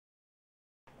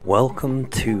Welcome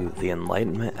to the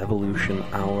Enlightenment Evolution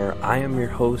Hour. I am your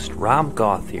host, Rob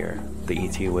Gauthier, the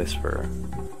ET Whisperer.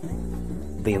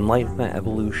 The Enlightenment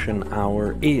Evolution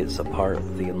Hour is a part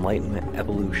of the Enlightenment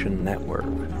Evolution Network.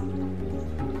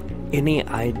 Any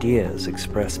ideas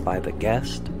expressed by the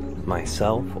guest,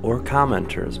 myself, or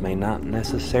commenters may not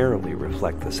necessarily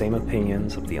reflect the same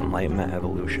opinions of the Enlightenment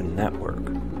Evolution Network.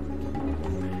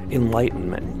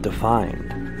 Enlightenment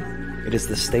defined. It is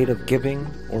the state of giving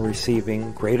or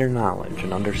receiving greater knowledge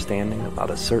and understanding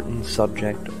about a certain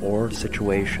subject or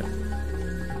situation.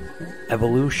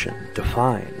 Evolution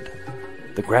defined.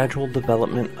 The gradual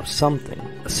development of something,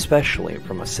 especially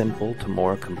from a simple to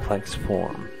more complex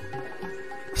form.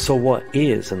 So what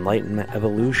is Enlightenment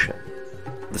Evolution?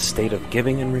 The state of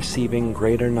giving and receiving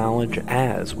greater knowledge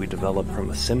as we develop from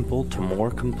a simple to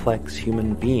more complex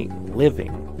human being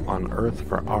living on Earth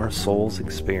for our soul's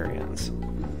experience.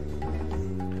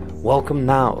 Welcome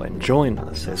now and join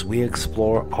us as we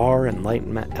explore our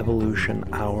Enlightenment Evolution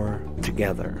Hour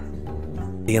together.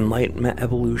 The Enlightenment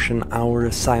Evolution Hour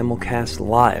is simulcast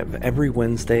live every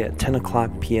Wednesday at 10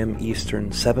 o'clock p.m.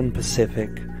 Eastern, 7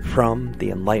 Pacific from the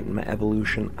Enlightenment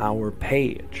Evolution Hour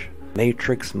page,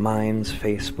 Matrix Minds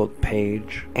Facebook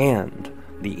page, and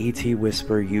the ET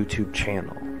Whisper YouTube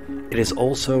channel. It is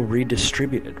also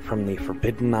redistributed from the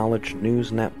Forbidden Knowledge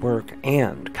News Network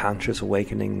and Conscious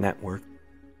Awakening Network.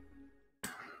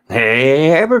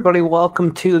 Hey everybody,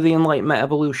 welcome to the Enlightenment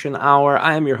Evolution Hour.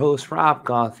 I am your host, Rob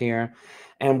Gauthier,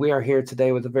 and we are here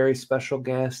today with a very special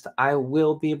guest. I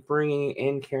will be bringing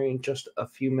in Kerry in just a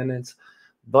few minutes,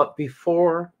 but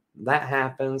before that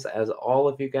happens, as all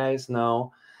of you guys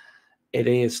know, it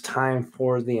is time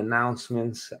for the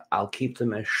announcements. I'll keep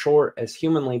them as short as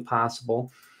humanly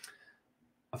possible.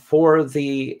 For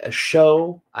the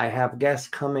show, I have guests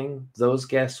coming. Those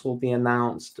guests will be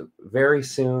announced very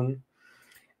soon.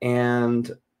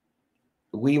 And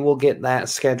we will get that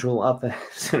schedule up as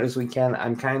soon as we can.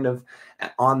 I'm kind of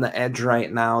on the edge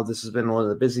right now. This has been one of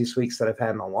the busiest weeks that I've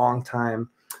had in a long time.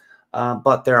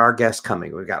 But there are guests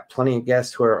coming. We've got plenty of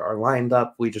guests who are lined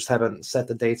up. We just haven't set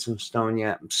the dates in stone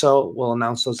yet. So we'll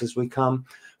announce those as we come.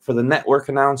 For the network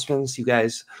announcements, you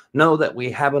guys know that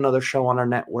we have another show on our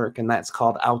network, and that's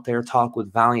called Out There Talk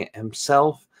with Valiant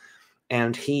himself.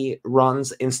 And he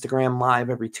runs Instagram Live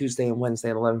every Tuesday and Wednesday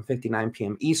at 11:59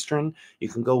 p.m. Eastern. You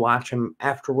can go watch him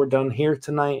after we're done here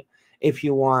tonight if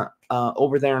you want,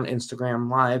 over there on Instagram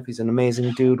Live. He's an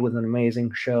amazing dude with an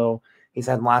amazing show. He's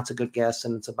had lots of good guests,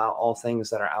 and it's about all things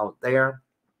that are out there.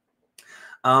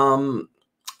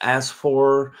 As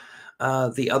for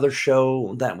the other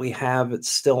show that we have, it's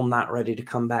still not ready to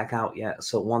come back out yet.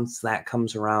 So once that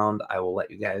comes around, I will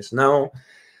let you guys know.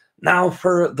 Now,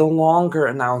 for the longer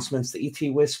announcements, the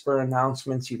ET Whisper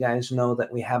announcements, you guys know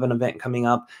that we have an event coming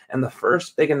up. And the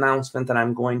first big announcement that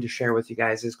I'm going to share with you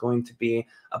guys is going to be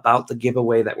about the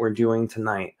giveaway that we're doing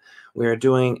tonight. We are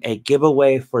doing a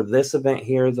giveaway for this event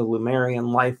here, the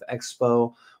Lumerian Life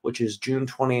Expo, which is June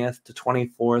 20th to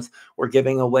 24th. We're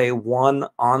giving away one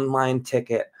online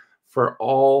ticket for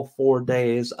all 4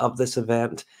 days of this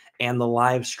event. And the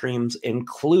live streams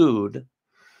include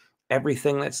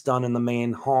everything that's done in the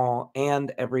main hall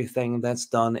and everything that's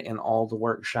done in all the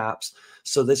workshops.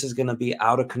 So this is going to be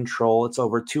out of control. It's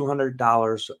over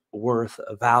 $200 worth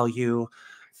of value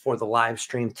for the live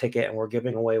stream ticket, and we're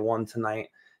giving away one tonight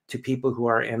to people who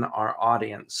are in our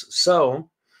audience. So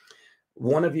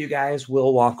one of you guys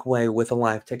will walk away with a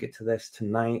live ticket to this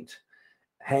tonight.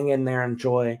 Hang in there,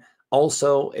 enjoy.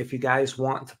 Also, if you guys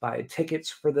want to buy tickets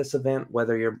for this event,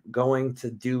 whether you're going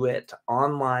to do it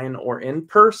online or in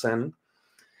person,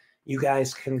 you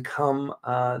guys can come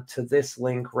to this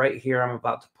link right here I'm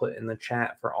about to put in the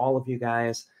chat for all of you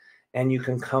guys, and you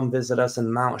can come visit us in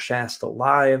Mount Shasta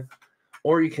live,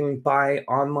 or you can buy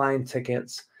online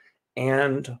tickets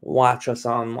and watch us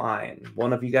online.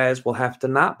 One of you guys will have to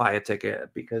not buy a ticket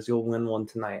because you'll win one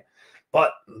tonight.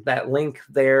 But that link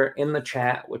there in the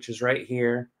chat, which is right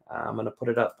here, I'm going to put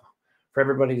it up for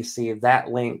everybody to see. That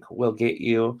link will get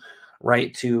you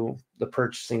right to the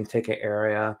purchasing ticket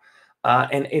area.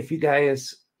 And if you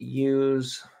guys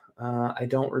use, I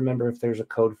don't remember if there's a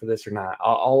code for this or not.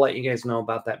 I'll let you guys know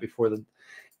about that before the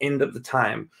end of the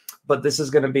time. But this is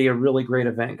going to be a really great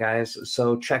event, guys.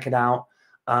 So check it out.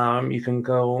 You can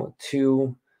go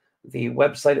to the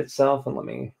website itself. And let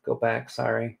me go back.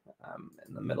 Sorry. I'm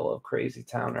in the middle of crazy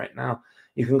town right now.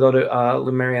 You can go to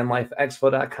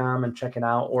LumerianLifeExpo.com and check it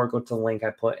out, or go to the link I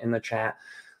put in the chat.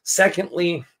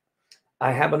 Secondly,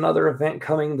 I have another event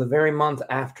coming the very month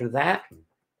after that,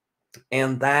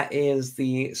 and that is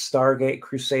the Stargate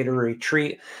Crusader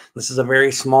Retreat. This is a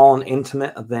very small and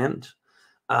intimate event,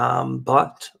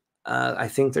 but I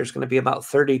think there's going to be about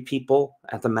 30 people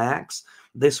at the max.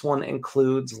 This one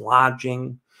includes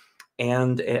lodging,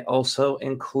 and it also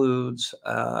includes,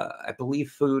 I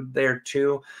believe, food there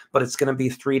too. But it's going to be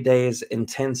 3 days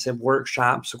intensive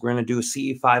workshops. So we're going to do a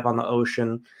CE5 on the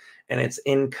ocean, and it's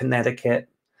in Connecticut.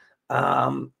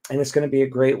 And it's going to be a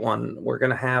great one. We're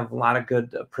going to have a lot of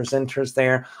good presenters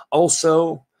there.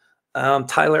 Also,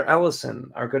 Tyler Ellison,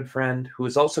 our good friend, who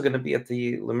is also going to be at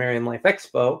the Lemurian Life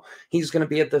Expo, he's going to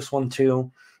be at this one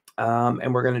too.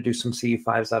 And we're going to do some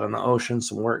CE5s out on the ocean,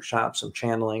 some workshops, some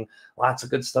channeling, lots of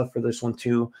good stuff for this one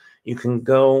too. You can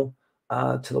go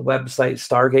to the website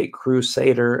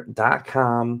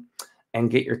stargatecrusader.com and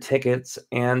get your tickets.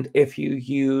 And if you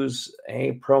use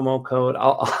a promo code,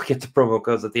 I'll get the promo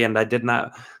codes at the end. I did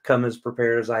not come as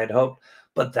prepared as I had hoped,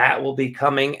 but that will be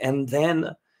coming. And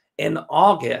then in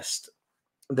August,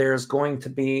 there's going to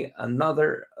be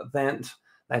another event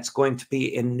that's going to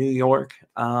be in New York.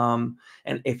 And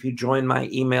if you join my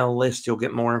email list, you'll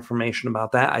get more information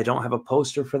about that. I don't have a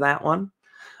poster for that one.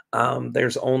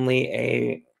 There's only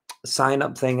a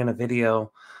sign-up thing and a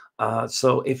video.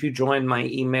 So if you join my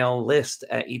email list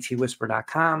at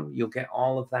etwhisper.com, you'll get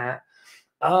all of that.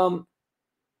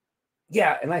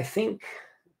 Yeah, and I think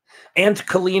Aunt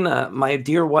Kalina, my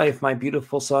dear wife, my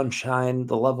beautiful sunshine,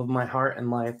 the love of my heart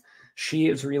and life, she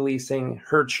is releasing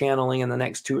her channeling in the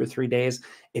next 2 or 3 days.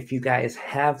 If you guys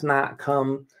have not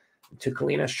come to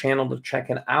Kalina's channel to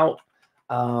check it out,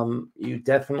 you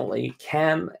definitely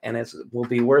can, and it will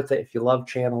be worth it if you love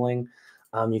channeling.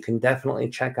 You can definitely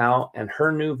check out, and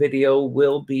her new video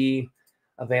will be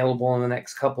available in the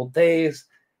next couple days,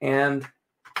 and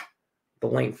the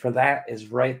link for that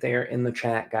is right there in the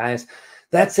chat, guys.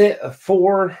 That's it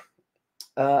for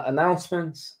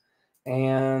announcements,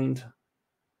 and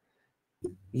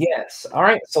yes, all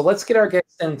right, so let's get our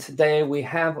guest in today. We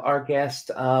have our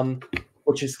guest,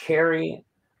 which is Kerry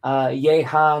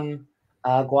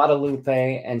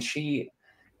Jehanne-Guadalupe, and she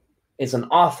is an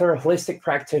author, holistic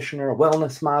practitioner,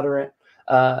 wellness moderate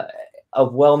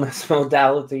of wellness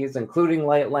modalities, including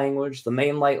light language. The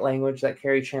main light language that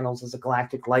Kerry channels is a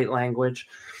galactic light language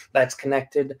that's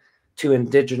connected to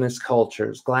indigenous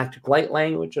cultures. Galactic light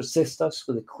language assists us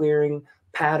with clearing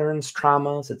patterns,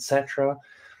 traumas, etc.,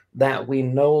 that we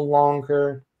no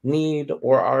longer need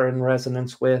or are in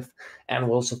resonance with, and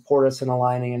will support us in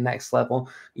aligning in next level.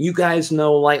 You guys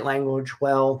know light language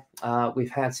well.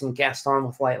 We've had some guests on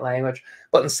with light language,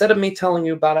 but instead of me telling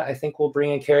you about it, I think we'll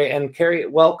bring in Kerry. And Kerry,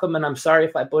 welcome, and I'm sorry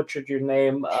if I butchered your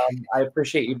name. I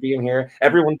appreciate you being here.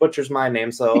 Everyone butchers my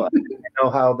name, so I know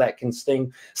how that can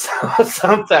sting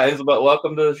sometimes, but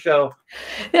welcome to the show.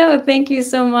 No, thank you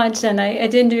so much. And I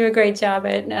didn't do a great job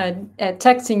at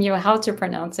texting you how to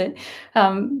pronounce it.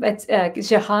 It's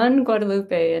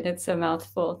Jehanne-Guadalupe, and it's a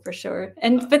mouthful for sure.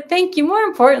 But thank you. More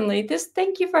importantly,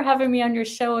 thank you for having me on your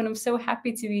show, and I'm so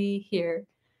happy to be here.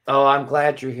 Oh, I'm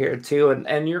glad you're here too.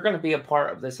 And you're going to be a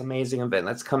part of this amazing event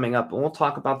that's coming up. And we'll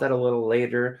talk about that a little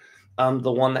later.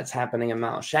 The one that's happening in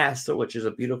Mount Shasta, which is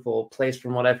a beautiful place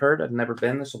from what I've heard. I've never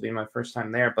been. This will be my first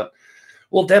time there, but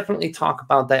we'll definitely talk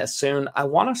about that soon. I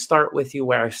want to start with you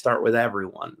where I start with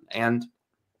everyone. And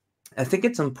I think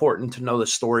it's important to know the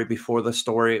story before the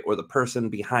story, or the person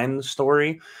behind the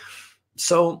story.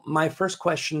 So my first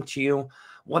question to you,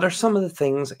 what are some of the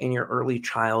things in your early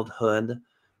childhood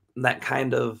that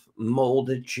kind of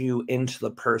molded you into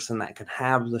the person that could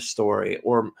have the story?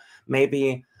 Or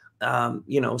maybe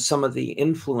some of the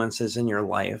influences in your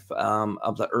life,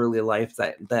 of the early life,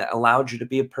 that allowed you to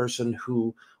be a person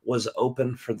who was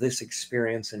open for this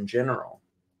experience in general?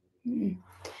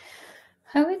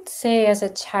 I would say as a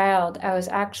child, I was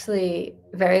actually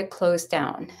very closed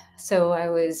down. So I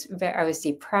was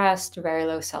depressed, very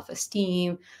low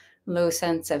self-esteem, low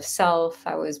sense of self.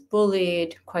 I was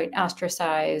bullied, quite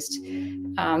ostracized,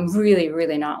 really,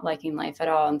 really not liking life at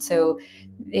all. And so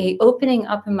the opening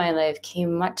up in my life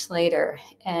came much later,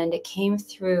 and it came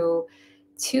through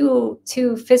two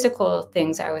physical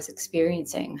things I was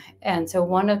experiencing. And so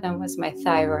one of them was my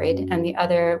thyroid, and the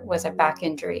other was a back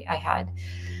injury I had.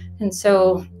 And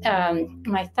so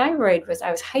my thyroid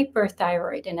I was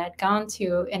hyperthyroid, and I'd gone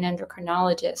to an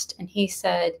endocrinologist, and he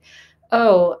said,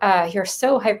 oh, you're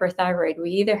so hyperthyroid.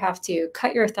 We either have to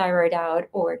cut your thyroid out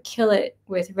or kill it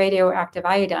with radioactive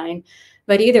iodine.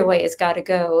 But either way, it's got to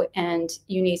go, and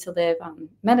you need to live on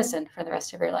medicine for the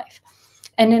rest of your life.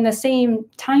 And in the same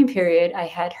time period, I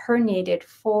had herniated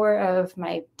 4 of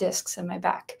my discs in my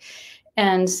back.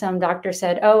 And some doctor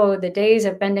said, oh, the days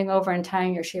of bending over and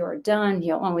tying your shoe are done.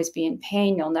 You'll always be in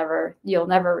pain. You'll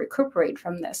never recuperate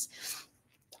from this.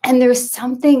 And there was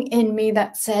something in me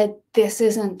that said, this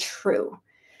isn't true.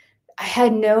 I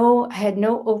had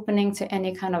no opening to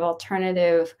any kind of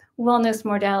alternative wellness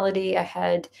modality. I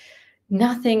had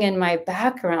nothing in my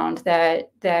background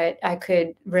that I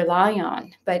could rely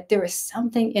on. But there was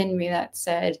something in me that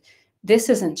said, this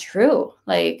isn't true.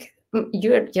 Like,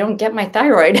 you don't get my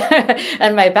thyroid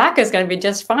and my back is going to be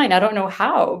just fine. I don't know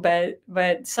how,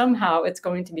 but somehow it's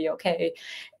going to be okay.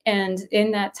 And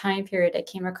in that time period, I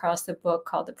came across the book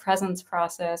called The Presence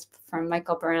Process from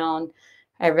Michael Brown.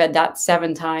 I read that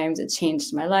 7 times. It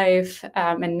changed my life.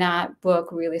 And that book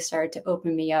really started to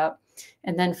open me up.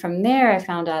 And then from there, I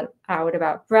found out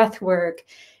about breath work.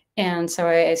 And so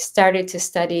I started to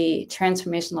study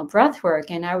transformational breath work.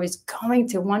 And I was going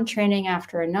to one training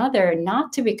after another,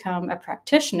 not to become a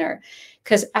practitioner,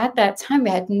 because at that time I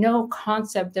had no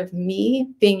concept of me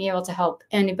being able to help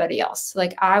anybody else.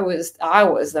 Like I was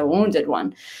the wounded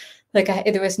one. Like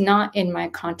it was not in my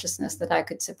consciousness that I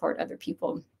could support other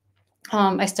people.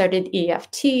 I studied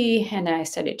EFT and I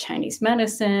studied Chinese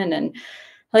medicine, and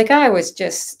like I was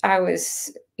just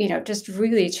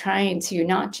really trying to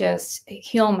not just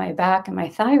heal my back and my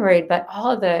thyroid, but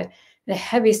all the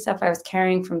heavy stuff I was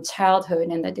carrying from childhood,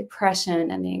 and the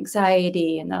depression and the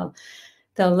anxiety and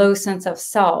the low sense of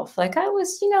self. Like I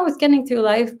was getting through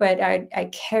life, but I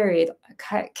carried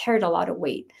a lot of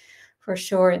weight for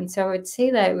sure. And so I would say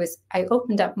that I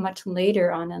opened up much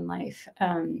later on in life.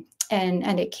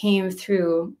 And it came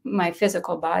through my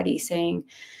physical body saying,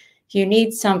 you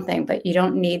need something, but you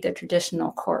don't need the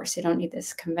traditional course. You don't need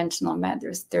this conventional med.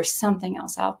 There's something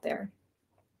else out there.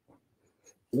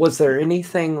 Was there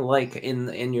anything like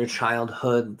in your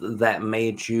childhood that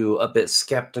made you a bit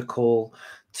skeptical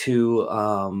to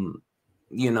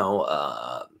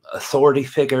authority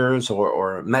figures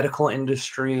or medical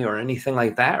industry or anything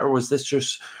like that? Or was this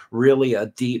just really a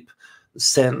deep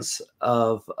sense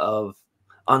of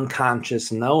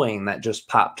unconscious knowing that just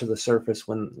popped to the surface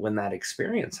when that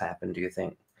experience happened, do you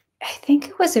think? I think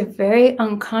it was a very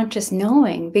unconscious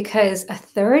knowing, because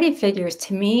authority figures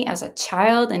to me as a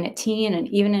child and a teen and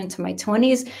even into my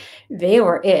 20s, they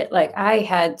were it. Like I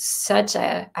had such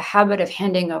a habit of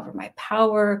handing over my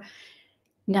power,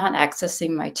 not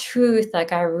accessing my truth.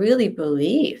 Like I really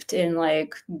believed in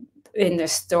the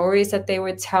stories that they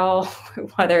would tell,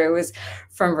 whether it was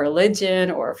from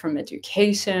religion or from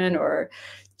education or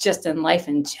just in life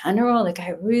in general. Like I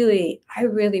really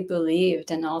believed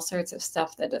in all sorts of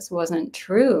stuff that just wasn't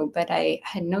true, but I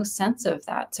had no sense of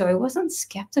that. So I wasn't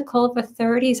skeptical of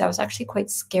authorities. I was actually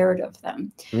quite scared of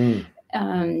them.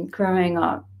 Growing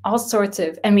up, all sorts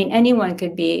of, anyone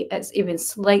could even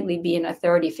slightly be an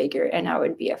authority figure and I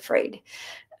would be afraid.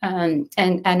 And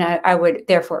I would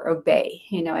therefore obey.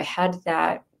 I had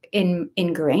that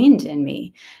ingrained in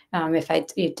me. If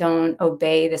you don't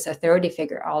obey this authority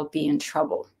figure, I'll be in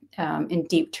trouble, in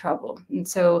deep trouble. And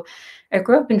so I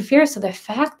grew up in fear. So the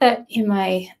fact that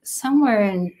somewhere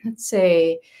in, let's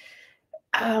say,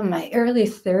 my early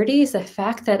 30s, the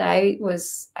fact that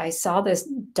I saw this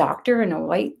doctor in a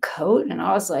white coat and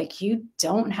I was like, you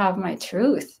don't have my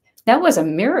truth. That was a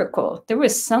miracle. There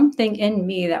was something in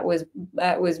me that was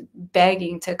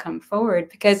begging to come forward,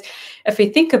 because if we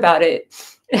think about it,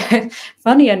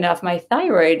 funny enough, my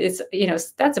thyroid is,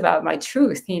 that's about my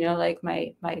truth, like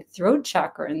my throat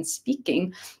chakra and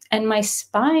speaking, and my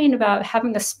spine, about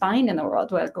having a spine in the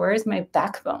world. Like, where is my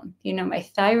backbone? My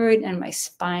thyroid and my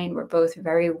spine were both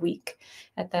very weak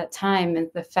at that time.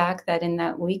 And the fact that in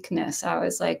that weakness, I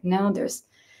was like, no, there's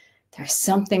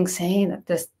something saying that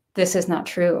this is not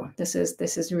true. This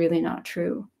is really not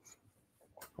true.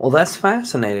 Well, that's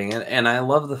fascinating. And I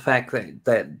love the fact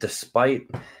that despite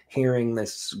hearing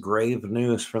this grave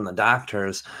news from the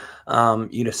doctors,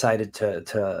 you decided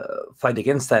to fight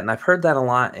against that. And I've heard that a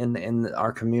lot in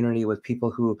our community with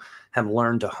people who have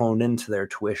learned to hone into their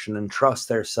tuition and trust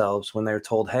themselves when they're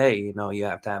told, hey, you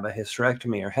have to have a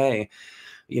hysterectomy, or hey,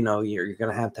 you're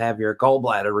going to have your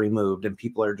gallbladder removed. And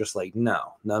people are just like,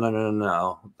 no,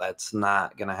 that's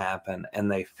not going to happen.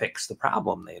 And they fix the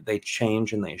problem. They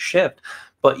change and they shift.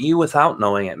 But you, without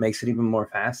knowing it, makes it even more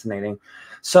fascinating.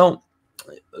 So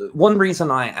one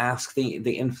reason I ask the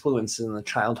influence in the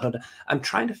childhood, I'm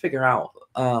trying to figure out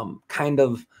kind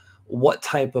of what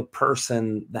type of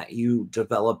person that you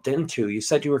developed into. You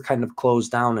said you were kind of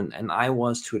closed down, and I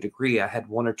was to a degree. I had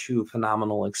 1 or 2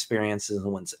 phenomenal experiences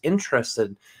and was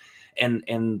interested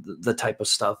in the type of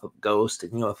stuff of ghosts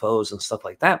and UFOs and stuff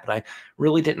like that. But I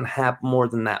really didn't have more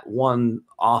than that one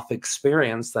off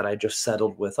experience that I just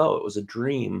settled with, oh, it was a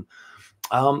dream.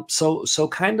 So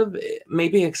kind of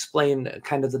maybe explain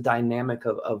kind of the dynamic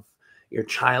of your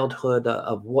childhood,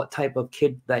 of what type of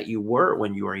kid that you were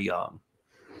when you were young.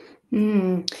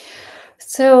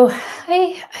 So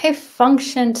I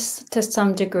functioned to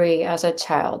some degree as a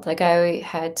child. Like I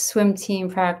had swim team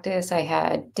practice, I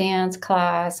had dance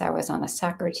class, I was on a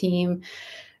soccer team.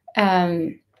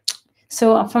 Um,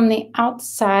 so from the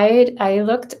outside, I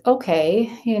looked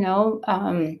okay.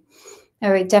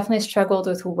 I definitely struggled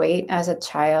with weight as a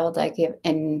child. Like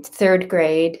in third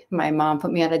grade, my mom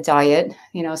put me on a diet.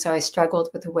 So I struggled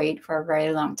with weight for a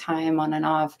very long time, on and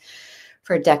off,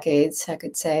 for decades, I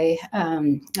could say.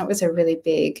 That was a really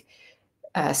big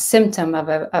symptom of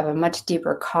a much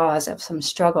deeper cause of some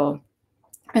struggle.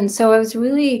 And so I was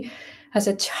really, as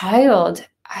a child,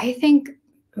 I think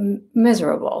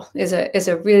miserable is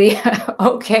a really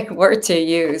okay word to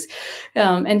use.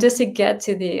 And just to get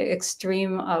to the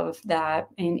extreme of that,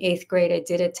 in eighth grade, I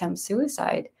did attempt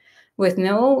suicide with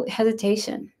no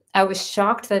hesitation. I was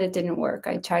shocked that it didn't work.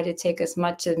 I tried to take as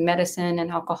much of medicine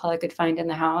and alcohol I could find in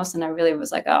the house, and I really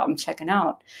was like, oh, I'm checking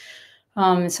out.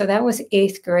 So that was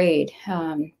eighth grade,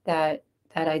 that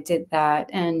I did that.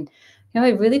 And I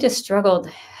really just struggled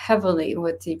heavily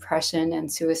with depression and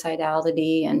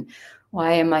suicidality, and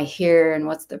why am I here, and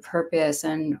what's the purpose,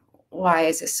 and why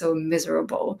is it so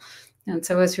miserable? And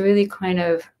so it's really kind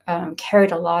of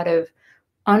carried a lot of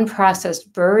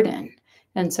unprocessed burden.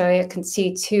 And so I can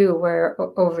see too where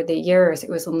over the years it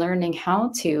was learning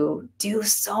how to do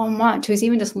so much. It was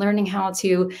even just learning how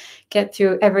to get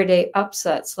through everyday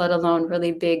upsets, let alone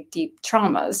really big, deep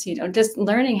traumas, just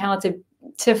learning how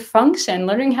to function,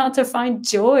 learning how to find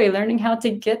joy, learning how to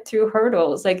get through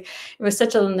hurdles. Like, it was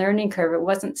such a learning curve. It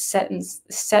wasn't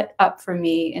set up for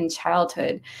me in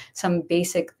childhood. Some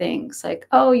basic things like,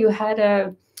 oh, you had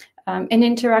an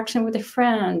interaction with a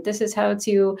friend. This is how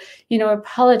to,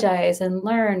 apologize and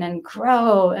learn and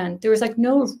grow. And there was like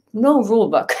no rule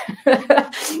book.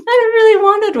 I really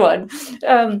wanted one.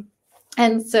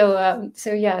 And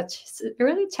so yeah, just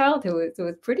early childhood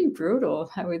was pretty brutal,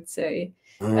 I would say.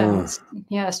 Mm.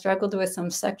 Yeah, struggled with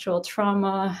some sexual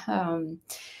trauma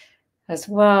as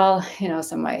well.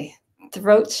 So my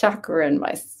throat chakra and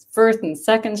my first and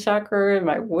second chakra and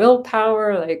my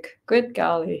willpower, like, good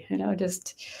golly,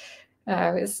 just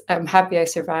I'm happy I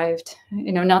survived.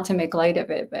 Not to make light of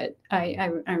it, but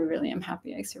I really am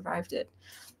happy I survived it.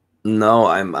 No,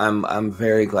 I'm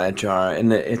very glad you are,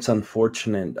 and it's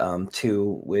unfortunate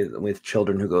too with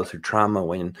children who go through trauma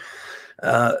when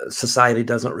society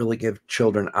doesn't really give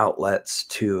children outlets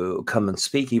to come and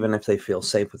speak, even if they feel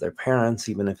safe with their parents,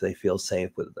 even if they feel safe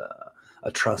with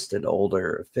a trusted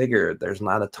older figure. There's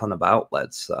not a ton of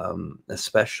outlets,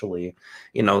 especially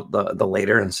the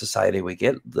later in society we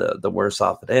get, the worse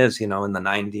off it is. In the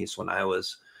 90s when I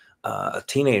was a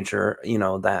teenager,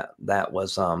 that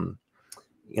was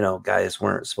guys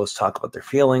weren't supposed to talk about their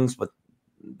feelings, but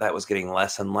that was getting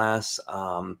less and less.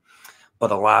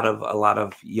 But a lot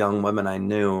of young women I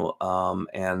knew,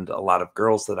 and a lot of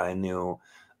girls that I knew,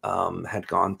 had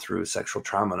gone through sexual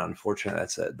trauma, and unfortunately,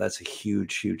 that's a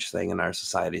huge thing in our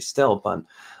society still. But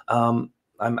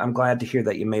I'm glad to hear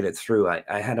that you made it through.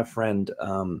 I had a friend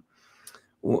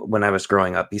when I was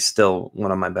growing up. He's still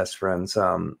one of my best friends.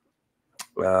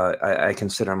 I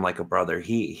consider him like a brother.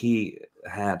 He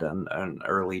had an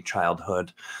early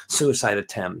childhood suicide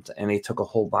attempt, and he took a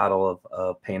whole bottle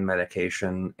of pain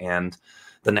medication. And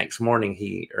the next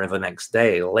morning, or the next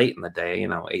day, late in the day,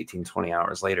 18, 20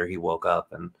 hours later, he woke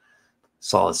up and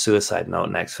saw a suicide note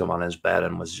next to him on his bed,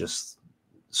 and was just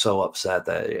so upset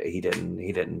that he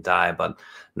didn't die. But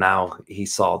now he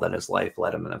saw that his life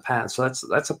led him in a path. So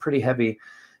that's a pretty heavy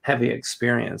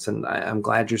experience, and I'm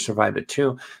glad you survived it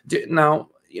too. Now,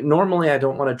 normally I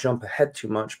don't want to jump ahead too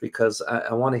much, because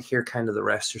I want to hear kind of the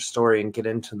rest of your story and get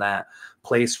into that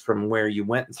place from where you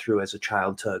went through as a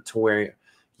child to where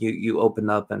you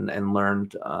opened up and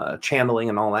learned channeling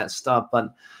and all that stuff.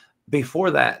 But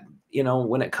before that,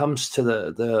 when it comes to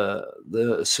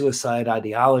the suicide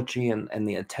ideology and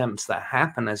the attempts that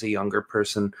happen as a younger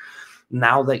person,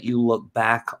 now that you look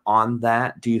back on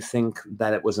that, do you think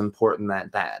that it was important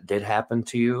that did happen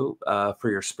to you,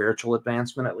 for your spiritual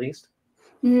advancement, at least?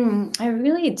 I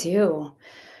really do.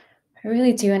 I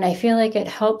really do. And I feel like it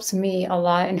helps me a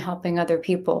lot in helping other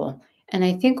people. And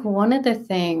I think one of the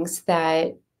things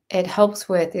that it helps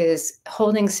with is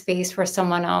holding space for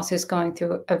someone else who's going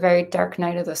through a very dark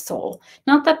night of the soul.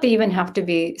 Not that they even have to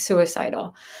be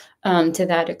suicidal, to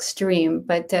that extreme,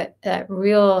 but that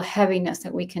real heaviness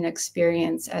that we can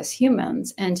experience as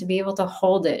humans, and to be able to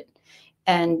hold it,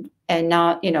 and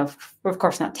not, of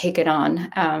course, not take it on,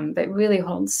 but really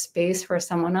hold space for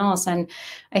someone else. And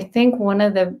I think one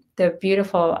of the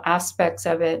beautiful aspects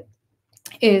of it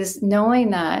is knowing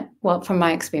that, well, from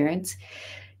my experience,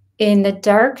 in the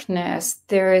darkness,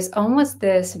 there is almost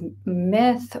this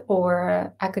myth,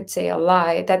 or I could say a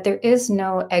lie, that there is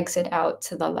no exit out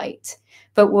to the light.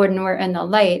 But when we're in the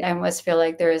light, I almost feel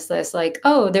like there is this like,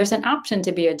 oh, there's an option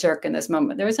to be a jerk in this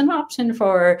moment. There's an option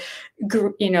for,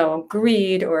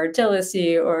 greed or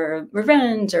jealousy or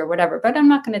revenge or whatever, but I'm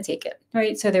not going to take it,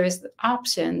 right? So there's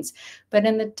options. But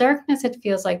in the darkness, it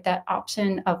feels like that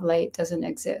option of light doesn't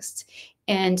exist.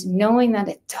 And knowing that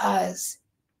it does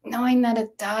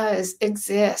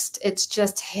exist, it's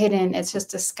just hidden, it's just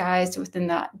disguised within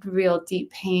that real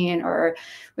deep pain or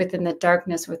within the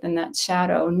darkness, within that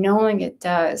shadow. Knowing it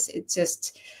does, it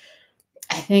just,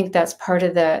 I think that's part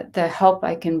of the help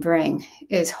I can bring,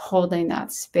 is holding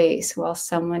that space while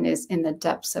someone is in the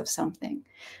depths of something.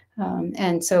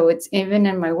 And so it's even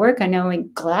in my work, I know in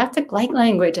galactic light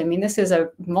language, I mean, this is a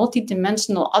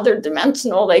multi-dimensional, other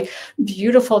dimensional, like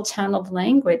beautiful channeled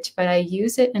language, but I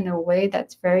use it in a way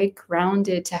that's very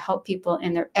grounded to help people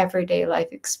in their everyday life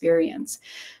experience.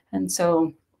 And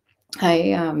so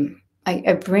I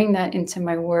bring that into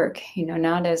my work,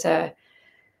 not as a,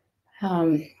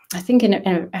 I think in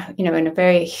a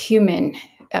very human,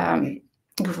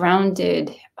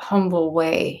 grounded, humble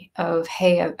way of,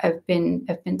 hey, I've been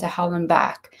to hell and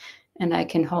back, and I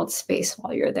can hold space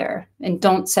while you're there, and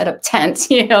don't set up tents,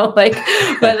 like,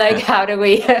 but like, how do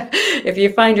we, if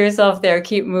you find yourself there,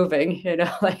 keep moving,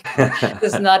 like,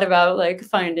 it's not about like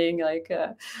finding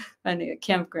a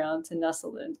campground to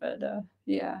nestle in, but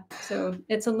yeah. So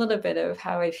it's a little bit of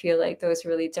how I feel like those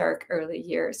really dark early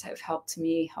years have helped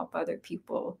me help other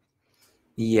people.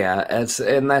 Yeah,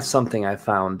 and that's something I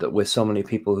found with so many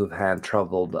people who've had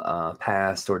troubled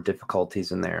past or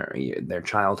difficulties in their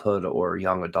childhood or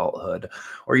young adulthood,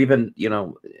 or even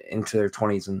into their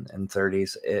 20s and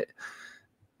 30s.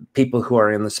 People who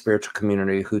are in the spiritual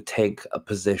community who take a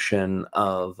position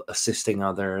of assisting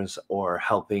others or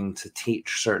helping to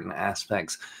teach certain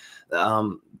aspects.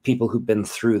 People who've been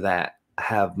through that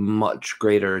have much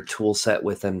greater tool set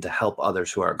with them to help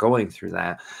others who are going through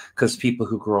that, because people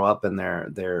who grow up and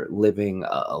they're living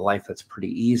a life that's pretty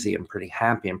easy and pretty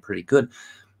happy and pretty good,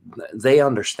 they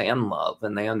understand love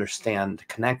and they understand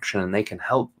connection and they can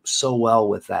help so well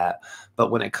with that. But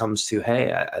when it comes to,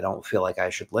 hey, I don't feel like I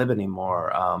should live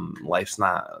anymore, life's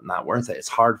not worth it, it's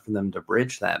hard for them to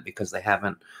bridge that because they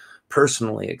haven't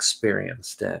personally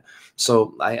experienced it.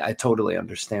 So I totally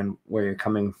understand where you're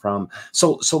coming from.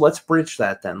 So let's bridge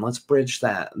that then. Let's bridge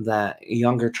that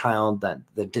younger child that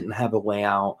didn't have a way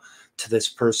out to this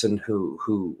person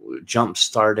who jump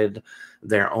started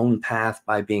their own path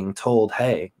by being told,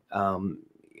 hey,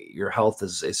 your health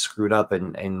is screwed up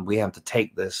and we have to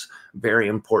take this very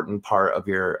important part of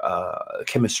your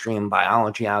chemistry and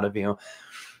biology out of you,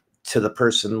 to the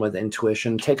person with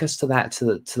intuition. Take us to that,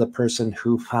 to the person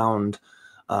who found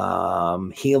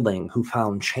healing, who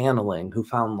found channeling, who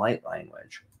found light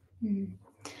language. Mm.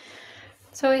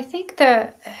 So I think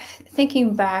that,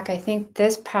 thinking back, I think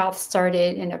this path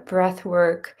started in a breath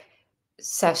work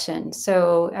session.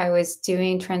 So I was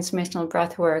doing transmissional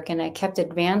breath work and I kept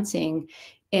advancing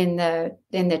in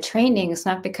the trainings,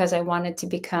 not because I wanted to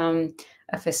become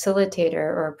a facilitator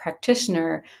or a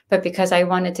practitioner, but because I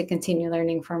wanted to continue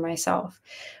learning for myself.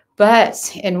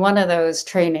 But in one of those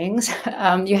trainings,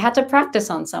 you had to practice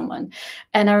on someone.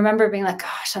 And I remember being like,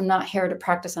 gosh, I'm not here to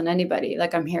practice on anybody.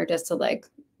 Like, I'm here just to like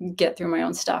get through my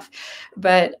own stuff.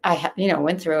 But I,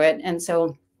 went through it. And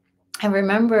so I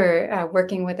remember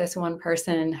working with this one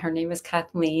person. Her name is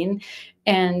Kathleen.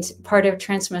 And part of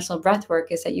transmissional breath work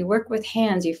is that you work with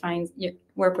hands. You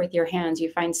work with your hands.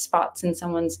 You find spots in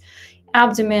someone's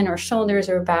abdomen or shoulders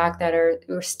or back that are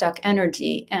stuck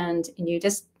energy, and you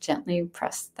just gently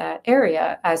press that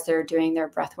area as they're doing their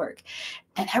breath work.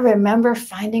 And I remember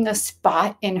finding a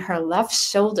spot in her left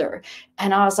shoulder,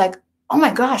 and I was like, oh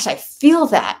my gosh, I feel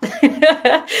that.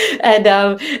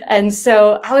 and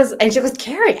so and she goes,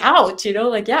 Kerry, ouch,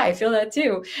 like, yeah, I feel that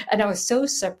too. And I was so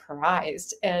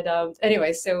surprised. And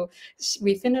anyway, so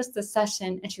we finished the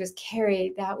session and she goes,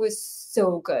 Kerry, that was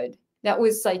so good. That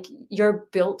was like, you're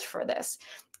built for this.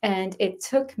 And it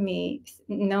took me,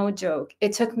 no joke,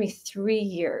 it took me 3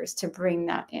 years to bring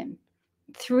that in.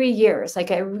 3 years. Like,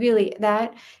 I really,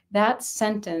 that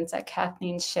sentence that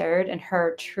Kathleen shared and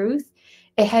her truth,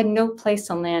 it had no place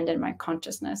to land in my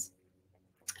consciousness,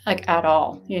 like, at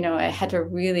all. I had to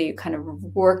really kind of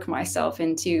work myself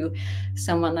into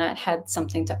someone that had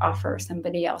something to offer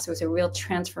somebody else. It was a real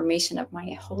transformation of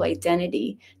my whole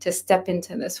identity to step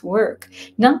into this work.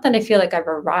 Not that I feel like I've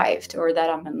arrived or that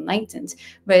I'm enlightened,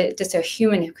 but just a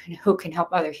human who can help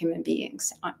other human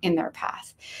beings in their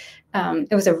path.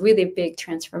 it was a really big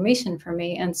transformation for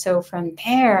me. And so from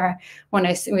there, when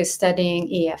I was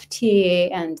studying EFT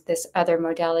and this other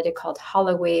modality called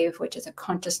Hollow Wave, which is a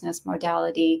consciousness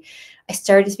modality, I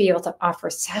started to be able to offer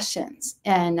sessions,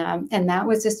 and that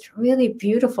was just really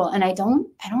beautiful. And I don't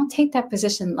take that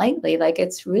position lightly. Like,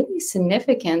 it's really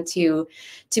significant to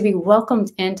be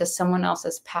welcomed into someone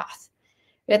else's path.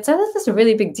 That's a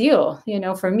really big deal, you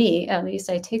know, for me, at least.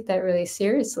 I take that really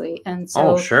seriously. And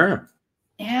Oh, so, sure.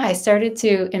 yeah, I started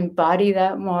to embody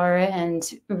that more, and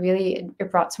really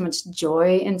it brought so much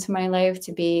joy into my life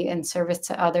to be in service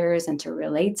to others and to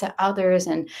relate to others.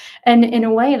 And in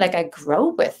a way, like, I grow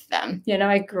with them, you know,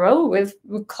 I grow with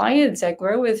clients, I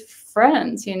grow with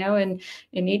friends, you know, and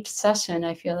in each session,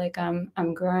 I feel like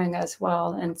I'm growing as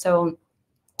well. And so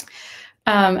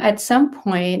at some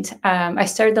point,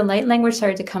 the light language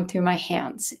started to come through my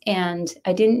hands, and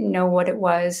I didn't know what it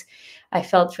was. I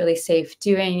felt really safe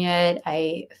doing it.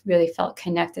 I really felt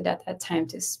connected at that time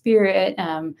to spirit.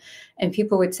 And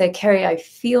people would say, Kerry, I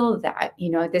feel that, you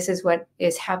know, this is what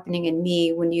is happening in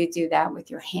me when you do that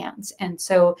with your hands. And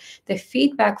so the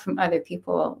feedback from other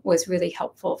people was really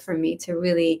helpful for me to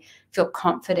really feel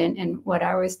confident in what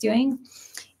I was doing.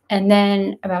 And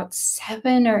then about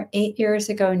 7 or 8 years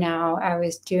ago now, I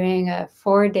was doing a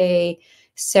 4-day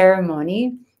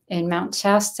ceremony in Mount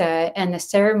Shasta. And the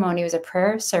ceremony was a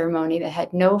prayer ceremony that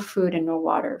had no food and no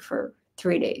water for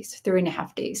 3 days,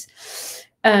 3.5 days.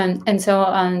 And so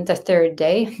on the 3rd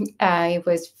day, I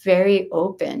was very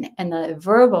open, and the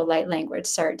verbal light language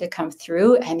started to come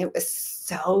through, and it was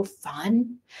so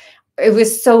fun. It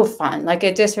was so fun. Like,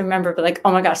 I just remember, like,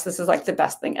 oh my gosh, this is like the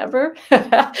best thing ever.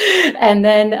 And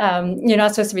then you're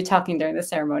not supposed to be talking during the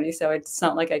ceremony, so it's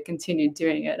not like I continued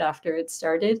doing it after it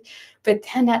started. But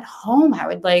then at home, I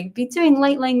would like be doing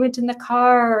light language in the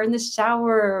car or in the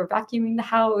shower or vacuuming the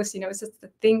house. You know, it's just the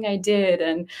thing I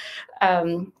did.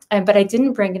 But I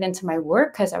didn't bring it into my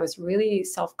work because I was really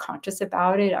self-conscious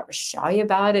about it. I was shy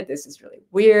about it. This is really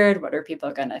weird. What are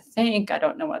people going to think? I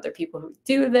don't know other people who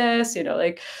do this, you know,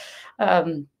 like,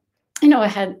 you know, I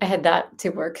had that to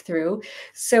work through.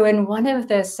 So in one of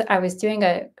this, I was doing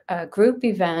a group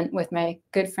event with my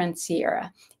good friend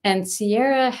Sierra. And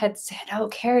Sierra had said, oh,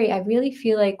 Kerry, I really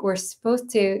feel like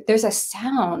there's a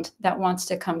sound that wants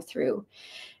to come through.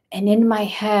 And in my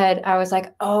head, I was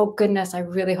like, oh, goodness, I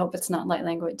really hope it's not light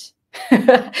language.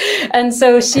 And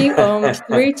so she ohmed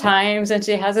 3 times, and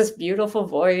she has this beautiful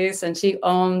voice, and she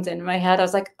ohmed. In my head, I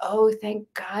was like, oh,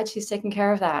 thank God she's taking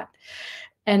care of that.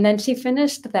 And then she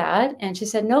finished that, and she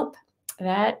said, nope,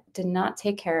 that did not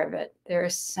take care of it.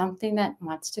 There's something that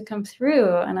wants to come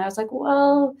through. And I was like,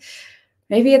 well,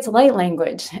 maybe it's light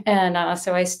language. And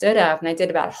so I stood up and I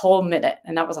did about a whole minute.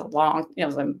 And that was a long, you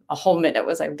know, a whole minute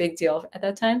was a big deal at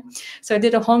that time. So I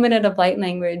did a whole minute of light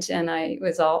language, and I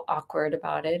was all awkward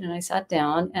about it. And I sat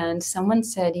down, and someone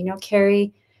said, you know,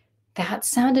 Kerry, that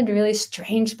sounded really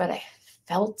strange, but I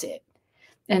felt it.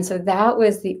 And so that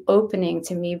was the opening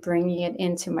to me bringing it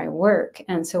into my work.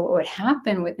 And so what would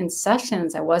happen within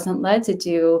sessions, I wasn't led to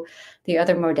do the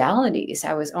other modalities.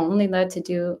 I was only led to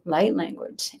do light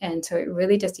language. And so it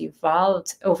really just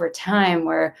evolved over time,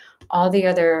 where all the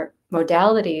other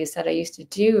modalities that I used to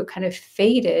do kind of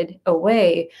faded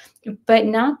away, but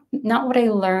not what I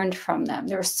learned from them.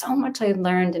 There was so much I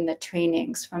learned in the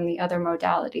trainings from the other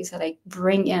modalities that I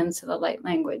bring into the light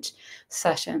language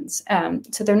sessions.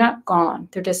 So they're not gone.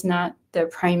 They're just not the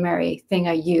primary thing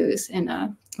I use in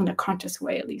a conscious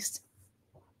way, at least.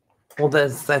 Well,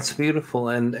 that's beautiful,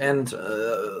 and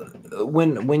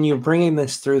when you're bringing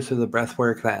this through the breath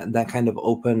work, that kind of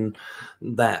open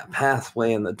that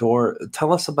pathway in the door.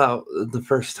 Tell us about the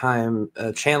first time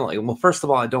channeling. Well, first of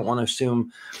all, I don't want to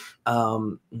assume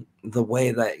the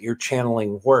way that your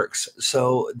channeling works.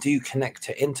 So, do you connect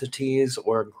to entities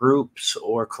or groups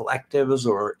or collectives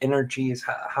or energies?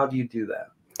 How do you do that?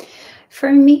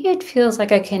 For me, it feels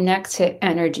like I connect to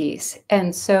energies.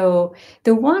 And so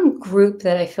the one group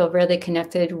that I feel really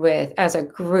connected with as a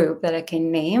group that I can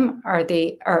name are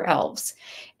elves.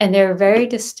 And they're very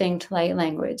distinct light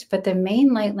language. But the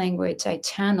main light language I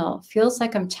channel feels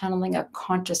like I'm channeling a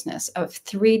consciousness of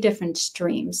 3 different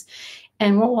streams.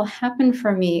 And what will happen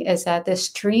for me is that the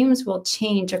streams will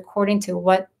change according to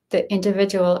what the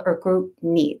individual or group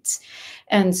needs.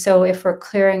 And so if we're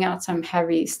clearing out some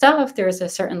heavy stuff, there's a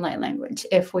certain light language.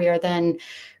 If we are then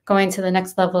going to the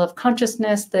next level of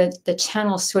consciousness, the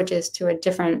channel switches to a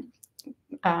different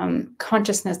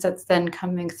consciousness that's then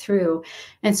coming through.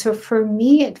 And so for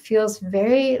me, it feels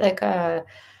very like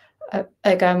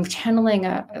I'm channeling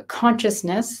a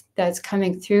consciousness that's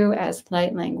coming through as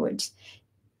light language.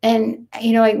 And,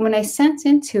 you know, when I sense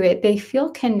into it, they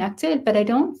feel connected, but I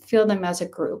don't feel them as a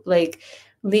group. Like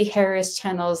Lee Harris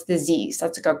channels the Z's,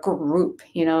 that's like a group,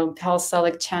 you know, Paul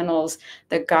Selig channels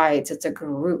the guides, it's a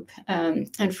group.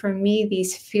 And for me,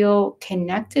 these feel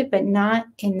connected, but not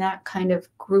in that kind of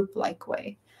group-like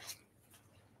way.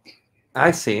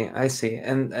 I see,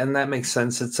 and that makes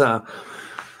sense. It's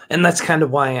and that's kind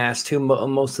of why I asked too.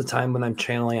 Most of the time when I'm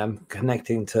channeling, I'm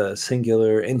connecting to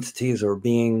singular entities or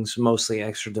beings, mostly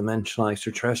extra dimensional,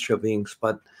 extraterrestrial beings.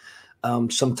 But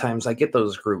sometimes I get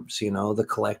those groups, you know, the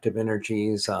collective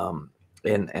energies, and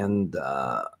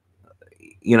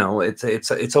you know,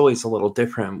 it's always a little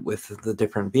different with the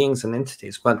different beings and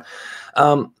entities. But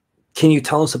um, can you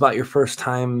tell us about your first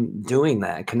time doing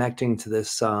that, connecting to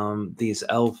this these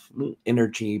elf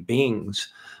energy beings,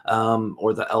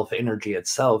 or the elf energy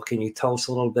itself? Can you tell us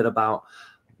a little bit about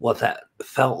what that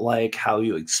felt like, how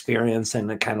you experienced,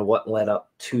 and kind of what led up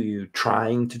to you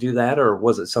trying to do that, or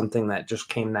was it something that just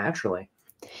came naturally?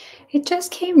 It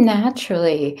just came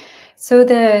naturally. So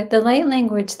the light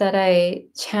language that I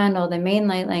channel, the main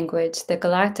light language, the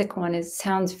galactic one, is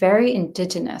sounds very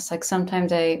indigenous. Like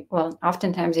sometimes well,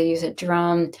 oftentimes I use a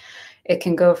drum. It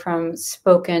can go from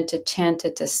spoken to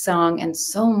chanted to sung, and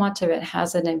so much of it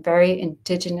has a very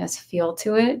indigenous feel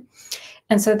to it.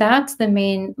 And so that's the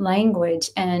main language.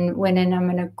 And when I'm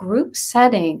in a group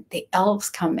setting, the elves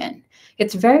come in.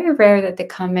 It's very rare that they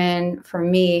come in for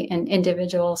me in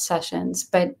individual sessions,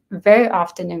 but very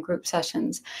often in group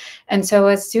sessions. And so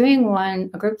I was doing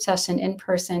a group session in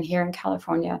person here in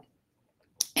California,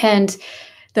 and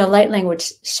the light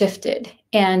language shifted.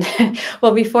 And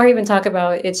well, before I even talk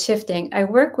about it shifting, I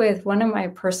work with one of my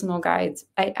personal guides.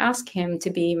 I ask him to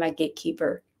be my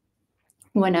gatekeeper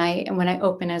when I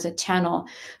open as a channel,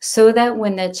 so that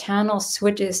when the channel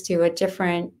switches to a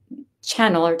different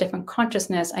channel or different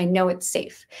consciousness, I know it's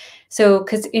safe. So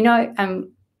because you know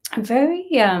I'm very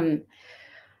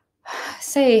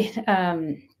say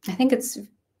I think it's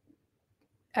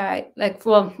like,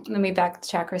 well, let me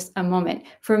backtrack a moment.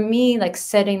 For me, like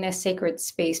setting this sacred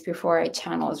space before I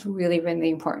channel is really, really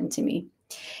important to me.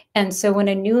 And so when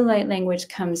a new light language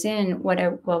comes in, what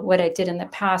I did in the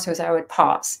past was I would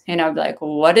pause and I'd be like,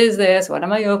 what is this? What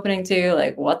am I opening to?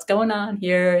 Like, what's going on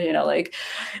here? You know, like,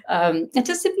 and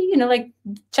just to be, you know, like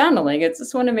channeling. It's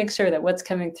just want to make sure that what's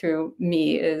coming through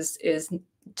me is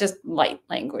just light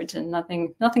language and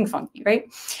nothing funky, right?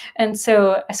 And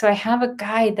so I have a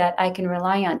guide that I can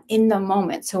rely on in the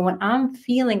moment. So when I'm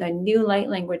feeling a new light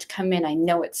language come in, I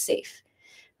know it's safe.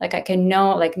 Like I can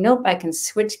know, like, nope, I can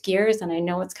switch gears and I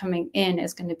know what's coming in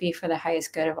is going to be for the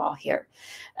highest good of all here,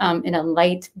 in a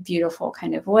light, beautiful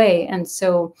kind of way. And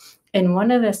so in one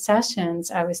of the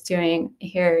sessions I was doing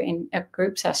here in a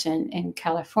group session in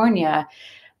California,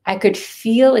 I could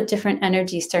feel a different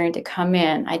energy starting to come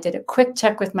in. I did a quick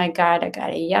check with my guide. I got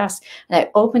a yes. And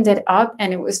I opened it up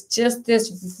and it was just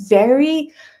this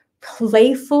very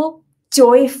playful,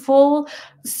 joyful,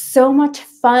 so much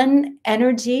fun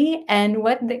energy. And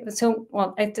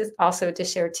well, I just also to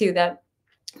share too that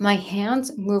my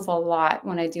hands move a lot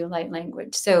when I do light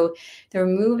language. So they're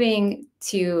moving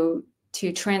to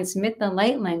transmit the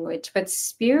light language, but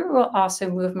spirit will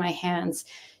also move my hands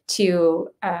to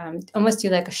almost do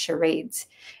like a charades.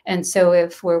 And so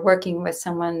if we're working with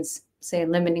someone's, say,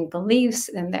 limiting beliefs,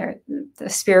 then the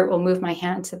spirit will move my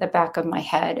hand to the back of my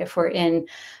head. If we're in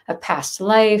a past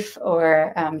life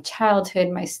or childhood,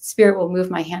 my spirit will move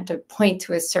my hand to point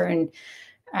to a certain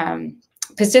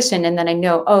position, and then I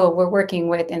know, oh, we're working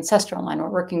with ancestral line, we're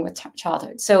working with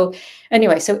childhood. So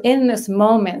anyway, so in this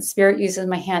moment, spirit uses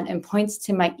my hand and points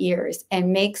to my ears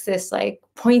and makes this like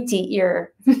pointy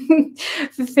ear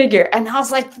figure, and I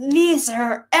was like, these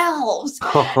are elves,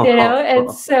 you know.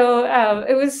 And so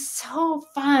it was so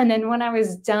fun. And when I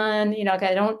was done, you know,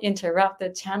 I don't interrupt the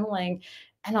channeling.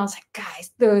 And I was like, guys,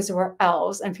 those were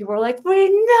elves. And people were like, we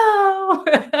know.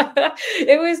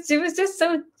 It was just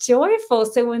so joyful.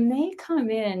 So when they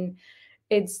come in,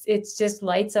 it's just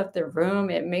lights up the room.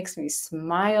 It makes me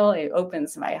smile. It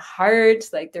opens my heart.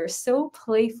 Like they're so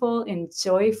playful and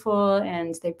joyful,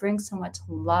 and they bring so much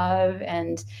love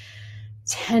and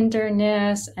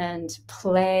tenderness and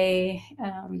play.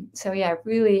 So yeah, I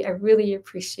really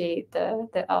appreciate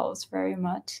the elves very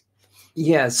much.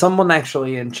 Yeah, someone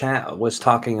actually in chat was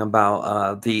talking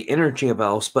about the energy of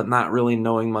elves, but not really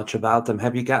knowing much about them.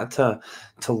 Have you got to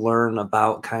learn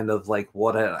about kind of like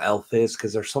what an elf is?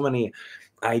 Because there's so many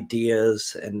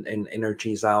ideas and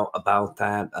energies out about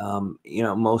that. You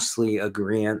know, mostly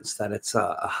agreements that it's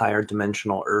a higher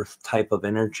dimensional Earth type of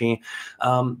energy.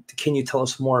 Can you tell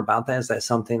us more about that? Is that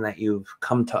something that you've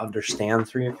come to understand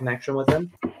through your connection with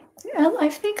them? I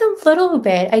think a little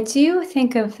bit. I do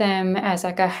think of them as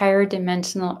like a higher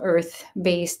dimensional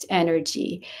earth-based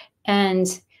energy. And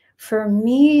for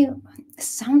me,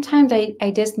 sometimes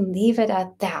I just leave it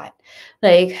at that.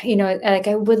 Like, like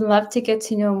I would love to get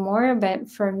to know more, but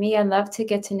for me, I love to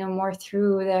get to know more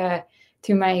through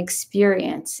my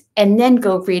experience and then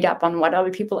go read up on what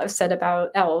other people have said about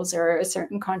elves or a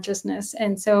certain consciousness.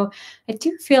 And so I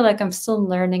do feel like I'm still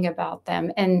learning about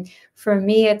them. And for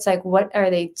me, it's like, what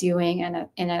are they doing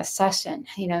in a session?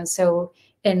 So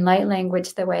in light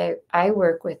language, the way I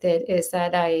work with it is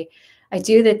that I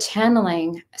do the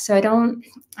channeling. So I don't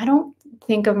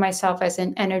think of myself as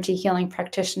an energy healing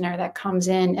practitioner that comes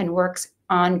in and works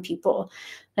on people.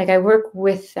 Like I work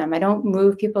with them. I don't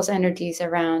move people's energies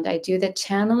around. I do the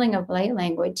channeling of light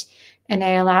language, and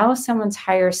I allow someone's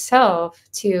higher self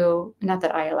to, not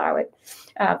that I allow it,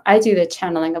 I do the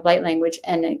channeling of light language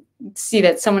and I see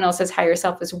that someone else's higher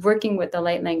self is working with the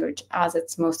light language as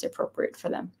it's most appropriate for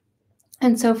them.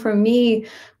 And so for me,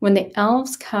 when the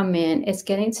elves come in, it's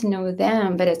getting to know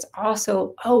them, but it's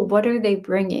also, oh, what are they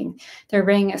bringing? They're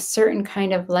bringing a certain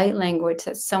kind of light language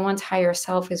that someone's higher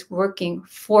self is working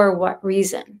for what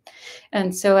reason.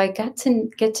 And so I got to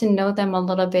get to know them a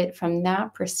little bit from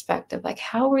that perspective. Like,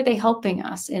 how are they helping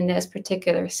us in this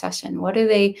particular session? What are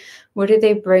they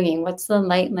bringing? What's the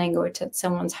light language that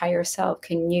someone's higher self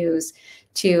can use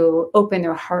to open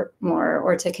their heart more,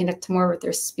 or to connect more with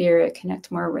their spirit,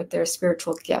 connect more with their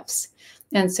spiritual gifts?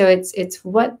 And so it's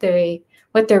what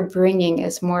they're bringing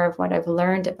is more of what I've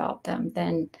learned about them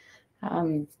than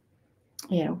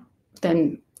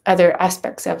than other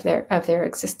aspects of their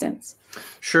existence.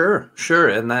 Sure,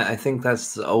 and I think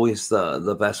that's always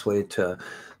the best way to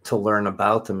learn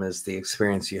about them, is the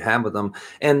experience you have with them.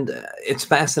 And it's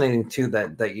fascinating too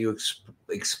that you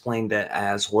explained it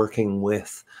as working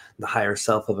with the higher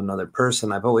self of another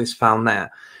person. I've always found that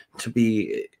to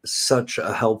be such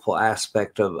a helpful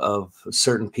aspect of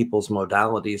certain people's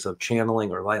modalities of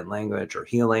channeling or light language or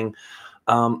healing,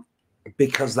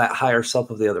 because that higher self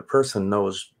of the other person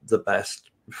knows the best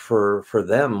for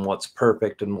them, what's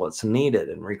perfect and what's needed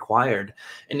and required.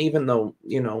 And even though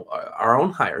our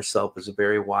own higher self is a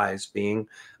very wise being,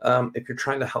 if you're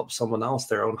trying to help someone else,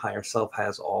 their own higher self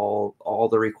has all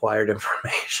the required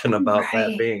information about that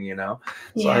Right. being.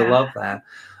 So I Yeah. love that.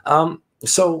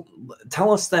 So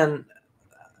tell us then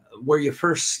where you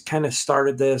first kind of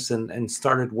started this and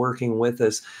started working with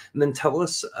this, and then tell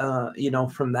us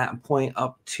from that point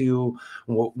up to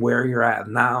where you're at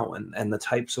now, and the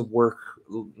types of work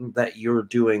that you're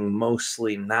doing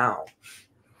mostly now.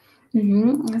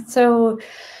 So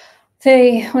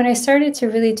when I started to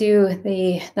really do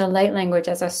the light language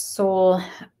as a soul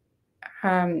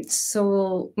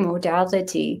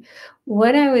modality,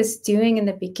 what I was doing in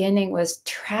the beginning was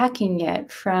tracking it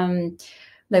from,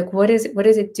 like, what is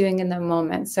it doing in the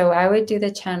moment? So I would do the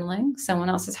channeling. Someone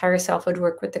else's higher self would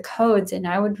work with the codes, and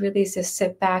I would really just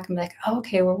sit back and be like, oh,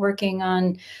 okay, we're working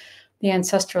on the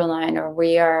ancestral line, or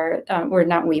we're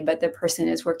not we, but the person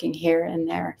is working here and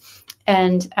there.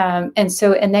 And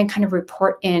then kind of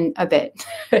report in a bit.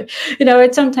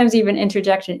 It's sometimes even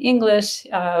interject in English.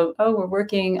 Oh, we're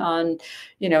working on,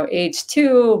 age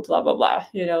 2, blah, blah, blah,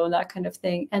 that kind of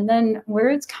thing. And then where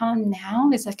it's come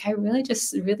now is like, I really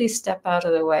just really step out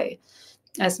of the way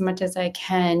as much as I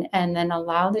can, and then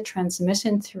allow the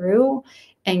transmission through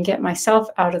and get myself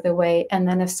out of the way. And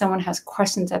then if someone has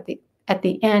questions at the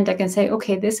end, I can say,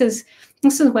 okay, this is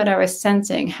what I was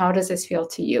sensing. How does this feel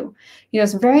to you?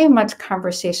 It's very much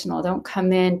conversational. Don't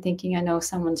come in thinking I know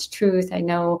someone's truth. I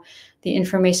know the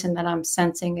information that I'm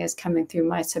sensing is coming through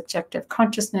my subjective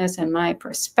consciousness and my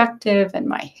perspective and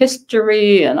my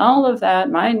history and all of that,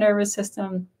 my nervous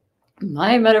system,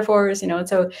 my metaphors, and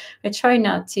so I try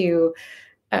not to,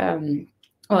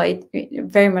 I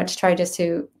very much try just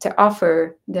to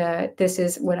offer that this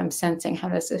is what I'm sensing. How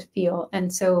does this feel?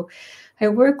 And so I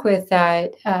work with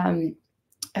that.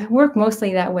 I work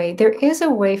mostly that way. There is a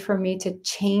way for me to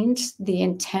change the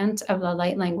intent of the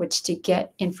light language to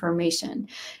get information.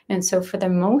 And so for the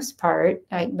most part,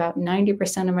 about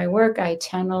 90% of my work, I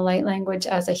channel light language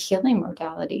as a healing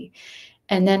modality.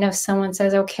 And then if someone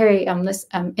says, oh, Kerry, I'm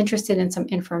interested in some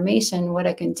information, what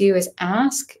I can do is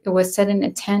set an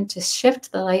intent to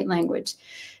shift the light language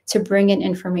to bring in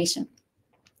information.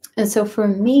 And so for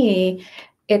me,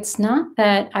 it's not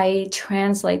that I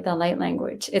translate the light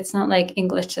language. It's not like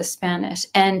English to Spanish.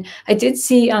 And I did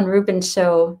see on Ruben's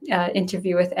show,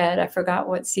 interview with Ed, I forgot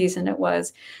what season it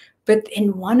was, But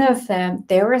in one of them,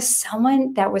 there was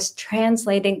someone that was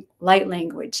translating light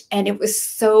language, and it was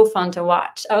so fun to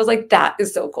watch. I was like, that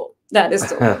is so cool. That is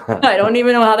so cool. I don't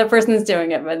even know how the person is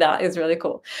doing it, but that is really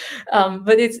cool.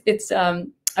 But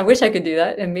I wish I could do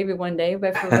that, and maybe one day,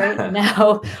 but for right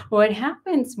now, what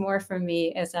happens more for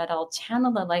me is that I'll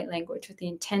channel the light language with the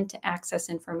intent to access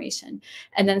information,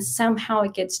 and then somehow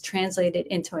it gets translated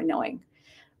into a knowing.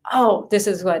 Oh, this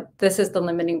is the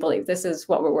limiting belief. This is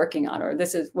what we're working on, or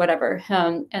this is whatever.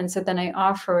 And so then I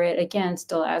offer it again,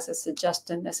 still as a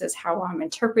suggestion. This is how I'm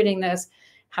interpreting this.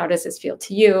 How does this feel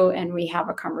to you? And we have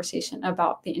a conversation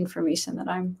about the information that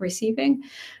I'm receiving.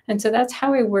 And so that's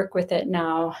how I work with it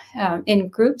now. In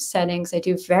group settings, I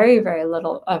do very, very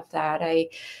little of that. I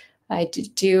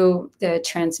do the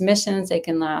transmissions. They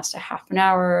can last a half an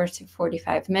hour to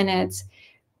 45 minutes.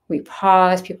 We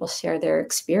pause, people share their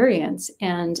experience,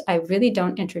 and I really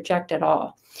don't interject at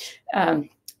all,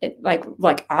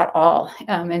 like at all.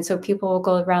 And so people will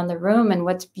go around the room, and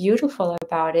what's beautiful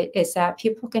about it is that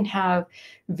people can have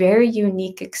very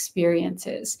unique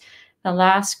experiences. The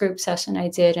last group session I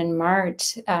did in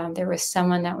March, there was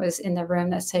someone that was in the room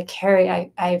that said,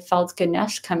 Kerry, I felt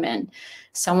Ganesh come in.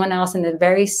 Someone else in the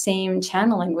very same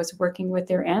channeling was working with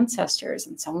their ancestors,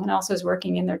 and someone else was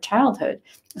working in their childhood.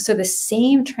 So the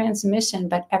same transmission,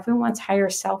 but everyone's higher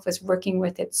self is working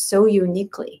with it so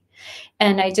uniquely.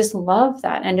 And I just love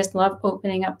that. And just love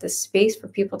opening up the space for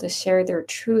people to share their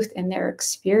truth and their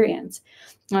experience.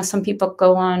 Some people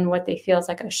go on what they feel is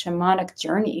like a shamanic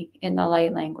journey in the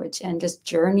light language, and just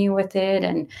journey with it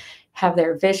and have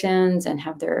their visions and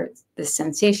have the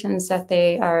sensations that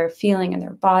they are feeling in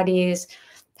their bodies,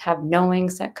 have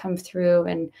knowings that come through.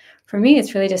 And for me,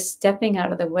 it's really just stepping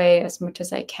out of the way as much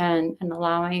as I can and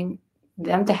allowing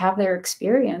them to have their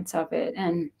experience of it.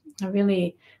 And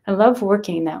I love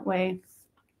working that way.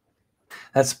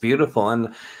 That's beautiful.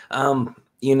 And when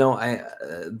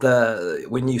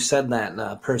you said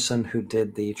that person who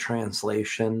did the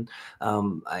translation,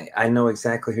 I know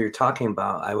exactly who you're talking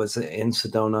about. I was in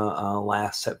Sedona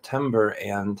last September,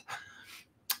 and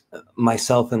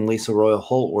myself and Lisa Royal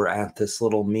Holt were at this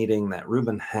little meeting that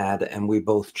Ruben had, and we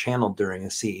both channeled during a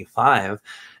CE5,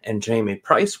 and Jamie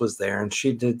Price was there, and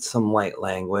she did some light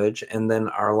language. And then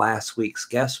our last week's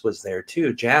guest was there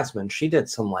too, Jasmine. She did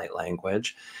some light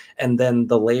language. And then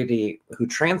the lady who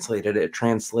translated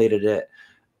it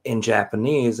in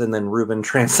Japanese, and then Ruben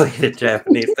translated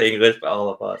Japanese to English for all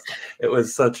of us. It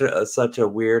was such a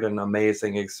weird and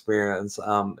amazing experience.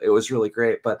 It was really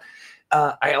great. But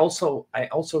I also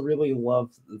really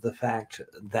love the fact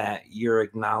that you're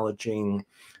acknowledging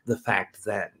the fact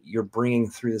that you're bringing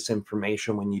through this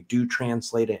information when you do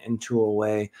translate it into a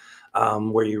way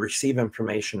where you receive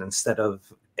information instead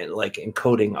of like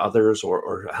encoding others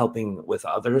or helping with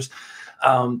others.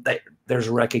 That there's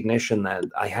recognition that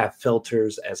I have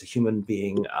filters as a human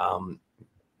being.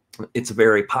 It's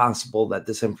very possible that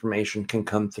this information can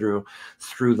come through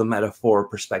the metaphor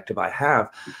perspective I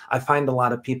have. I find a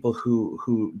lot of people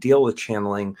who deal with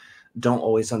channeling don't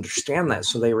always understand that,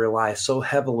 so they rely so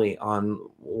heavily on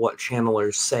what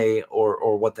channelers say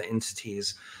or what the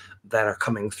entities that are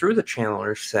coming through the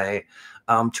channelers say,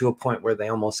 to a point where they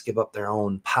almost give up their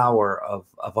own power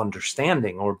of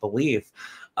understanding or belief.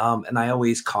 And I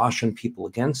always caution people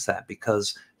against that,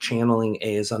 because channeling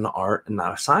is an art and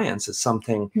not a science. It's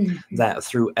something that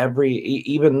through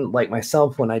even like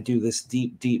myself, when I do this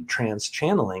deep trance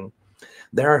channeling,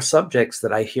 there are subjects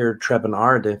that I hear Treb and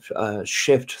Ardif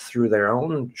shift through their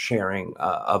own sharing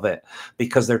of it,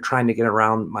 because they're trying to get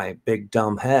around my big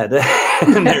dumb head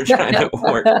and they're trying to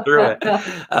work through it,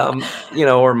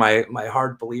 or my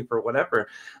hard belief or whatever.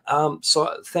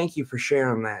 So thank you for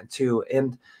sharing that too.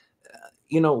 And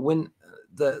when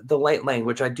the light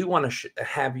language, I do want to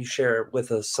have you share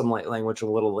with us some light language a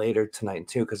little later tonight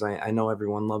too, because I know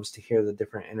everyone loves to hear the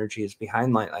different energies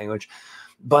behind light language.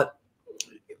 But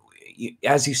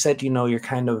as you said, you're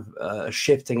kind of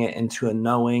shifting it into a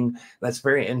knowing. That's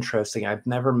very interesting. I've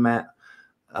never met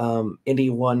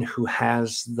anyone who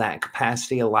has that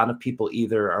capacity. A lot of people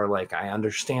either are like, I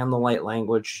understand the light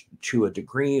language to a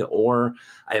degree, or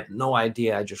I have no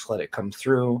idea, I just let it come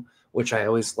through, which I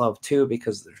always love too,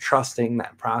 because they're trusting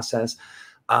that process.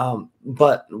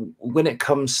 But when it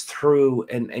comes through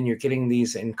and you're getting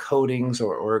these encodings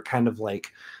or kind of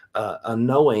like a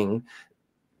knowing,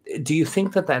 do you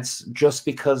think that that's just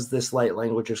because this light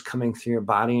language is coming through your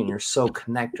body and you're so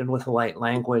connected with the light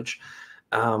language,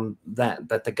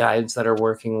 that the guides that are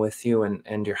working with you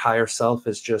and your higher self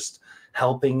is just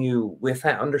helping you with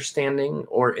that understanding?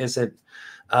 Or is it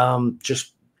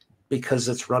just because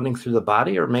it's running through the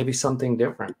body, or maybe something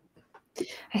different?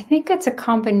 I think it's a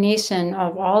combination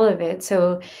of all of it.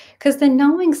 So, because the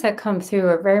knowings that come through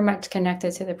are very much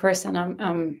connected to the person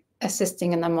I'm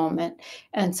assisting in the moment.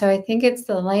 And so I think it's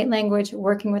the light language,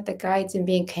 working with the guides and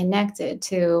being connected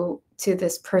to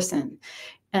this person.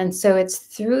 And so it's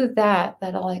through that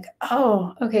that I'll like,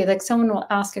 oh, okay, like someone will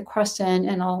ask a question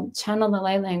and I'll channel the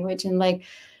light language and like,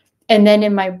 and then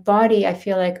in my body, I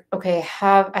feel like, okay,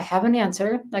 I have an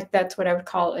answer. Like that's what I would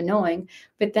call a knowing.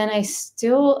 But then I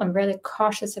still am really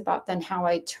cautious about then how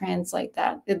I translate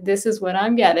that. This is what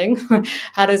I'm getting.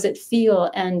 How does it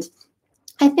feel? And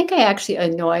I think I actually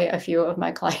annoy a few of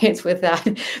my clients with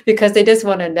that because they just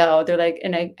want to know. They're like,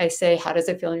 and I say, how does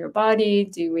it feel in your body?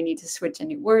 Do we need to switch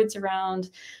any words around?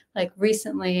 Like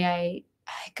recently, I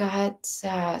got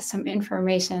some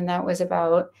information that was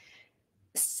about,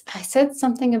 I said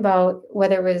something about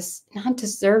whether it was not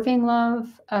deserving love.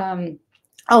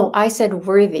 Oh, I said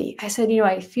worthy. I said,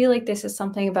 I feel like this is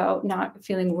something about not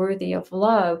feeling worthy of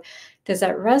love. Does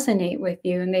that resonate with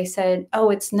you? And they said,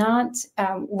 oh, it's not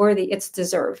worthy, it's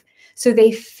deserve. So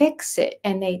they fix it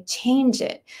and they change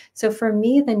it. So for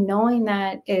me, the knowing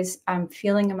that is I'm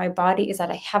feeling in my body is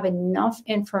that I have enough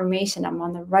information. I'm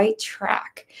on the right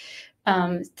track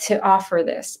to offer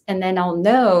this. And then I'll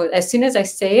know as soon as I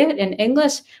say it in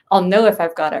English, I'll know if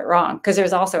I've got it wrong. Because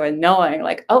there's also a knowing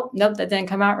like, oh, nope, that didn't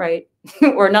come out right.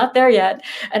 We're not there yet.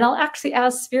 And I'll actually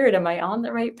ask spirit, am I on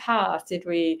the right path? Did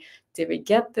we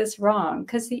get this wrong?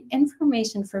 Because the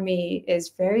information for me is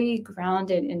very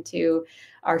grounded into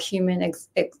our human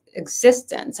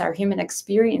existence, our human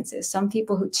experiences. Some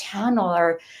people who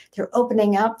channel they're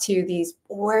opening up to these,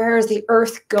 where's the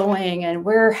earth going and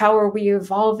how are we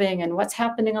evolving and what's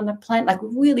happening on the planet, like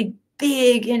really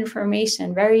big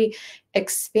information, very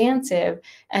expansive.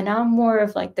 And I'm more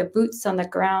of like the boots on the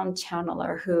ground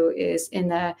channeler who is in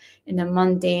the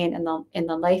mundane and in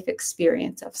the life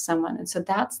experience of someone. And so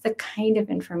that's the kind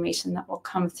of information that will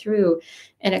come through,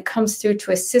 and it comes through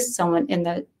to assist someone in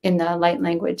the light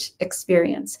language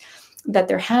experience that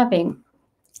they're having.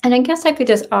 And I guess I could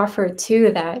just offer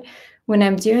too that when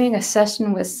I'm doing a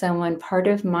session with someone, part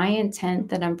of my intent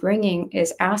that I'm bringing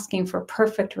is asking for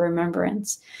perfect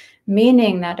remembrance,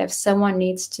 meaning that if someone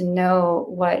needs to know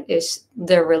what is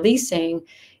they're releasing,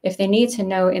 if they need to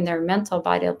know in their mental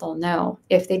body, they'll know.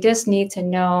 If they just need to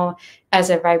know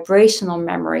as a vibrational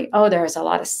memory, oh, there's a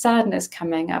lot of sadness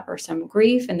coming up or some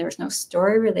grief and there's no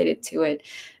story related to it,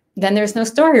 then there's no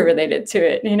story related to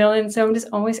it, And so I'm just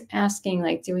always asking,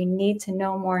 like, do we need to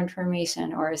know more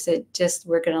information, or is it just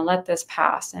we're going to let this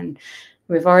pass and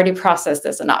we've already processed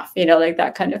this enough, like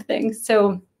that kind of thing.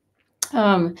 So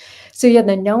yeah,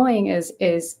 the knowing is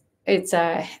it's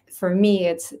for me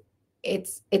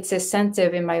it's a sense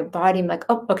of in my body. I'm like,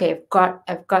 oh, okay,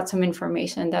 I've got some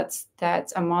information that's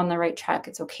I'm on the right track.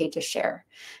 It's okay to share.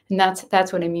 And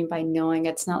that's what I mean by knowing.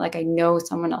 It's not like I know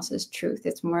someone else's truth.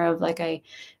 It's more of like I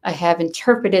have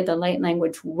interpreted the light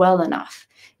language well enough.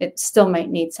 It still might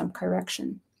need some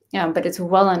correction. Yeah, but it's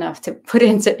well enough to put it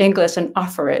into English and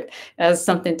offer it as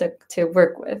something to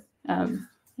work with.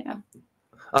 Yeah.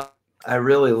 I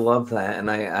really love that, and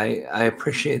I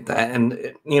appreciate that. And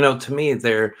to me,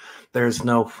 there's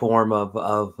no form of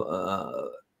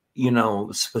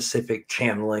specific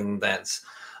channeling that's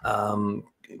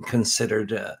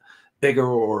considered bigger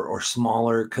or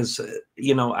smaller. Because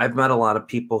I've met a lot of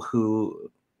people who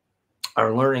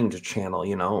are learning to channel.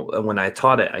 When I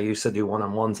taught it, I used to do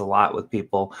one-on-ones a lot with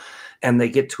people, and they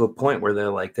get to a point where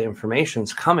they're like, the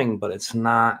information's coming, but it's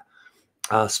not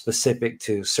specific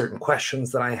to certain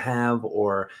questions that I have,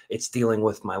 or it's dealing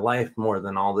with my life more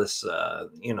than all this,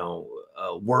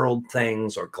 world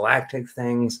things or galactic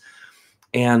things.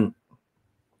 And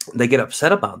they get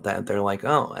upset about that. They're like,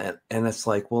 oh, and it's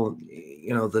like, well,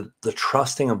 the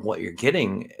trusting of what you're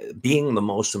getting being the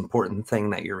most important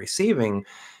thing that you're receiving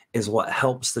is what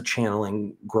helps the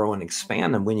channeling grow and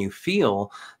expand. And when you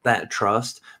feel that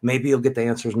trust, maybe you'll get the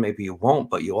answers, maybe you won't,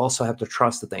 but you also have to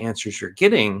trust that the answers you're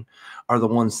getting are the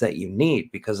ones that you need,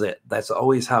 because that's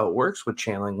always how it works with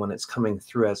channeling when it's coming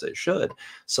through as it should.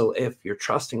 So if you're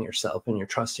trusting yourself and you're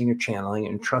trusting your channeling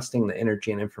and trusting the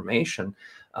energy and information,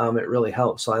 it really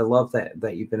helps. So I love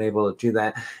that you've been able to do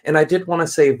that. And I did want to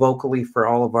say vocally for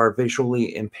all of our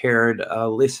visually impaired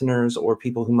listeners, or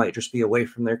people who might just be away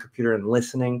from their computer and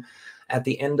listening, at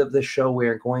the end of the show, we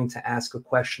are going to ask a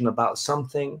question about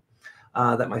something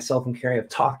that myself and Kerry have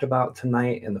talked about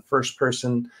tonight. And the first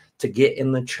person to get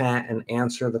in the chat and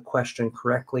answer the question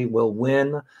correctly will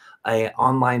win an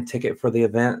online ticket for the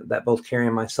event that both Kerry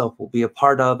and myself will be a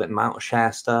part of in Mount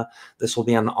Shasta. This will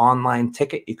be an online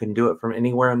ticket. You can do it from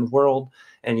anywhere in the world,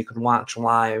 and you can watch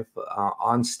live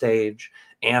on stage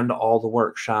and all the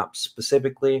workshops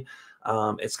specifically.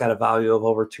 It's got a value of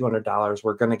over $200.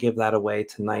 We're going to give that away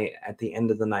tonight at the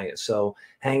end of the night. So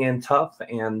hang in tough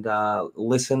and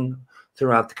listen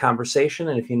throughout the conversation.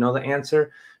 And if you know the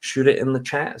answer, shoot it in the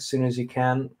chat as soon as you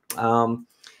can.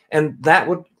 And that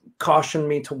would caution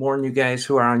me to warn you guys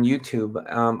who are on YouTube.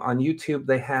 On YouTube,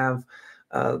 they have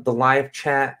the live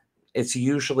chat. It's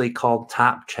usually called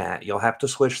top chat. You'll have to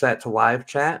switch that to live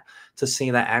chat to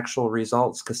see the actual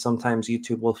results, because sometimes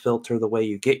YouTube will filter the way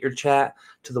you get your chat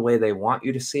to the way they want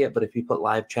you to see it. But if you put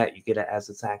live chat, you get it as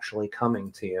it's actually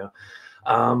coming to you.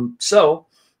 So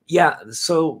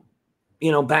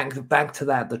you know, back to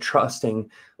that, the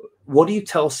trusting. What do you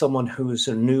tell someone who's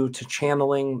new to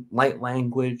channeling, light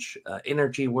language,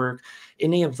 energy work,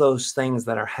 any of those things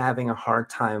that are having a hard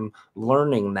time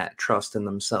learning that trust in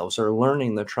themselves or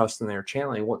learning the trust in their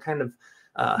channeling? What kind of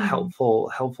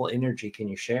helpful energy can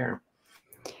you share?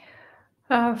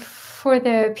 For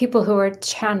the people who are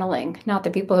channeling, not the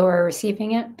people who are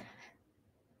receiving it.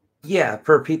 Yeah,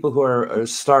 for people who are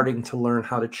starting to learn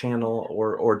how to channel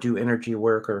or do energy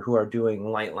work, or who are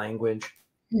doing light language.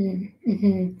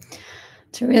 Mm-hmm.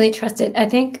 To really trust it, I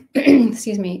think,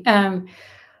 excuse me, I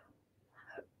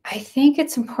think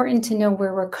it's important to know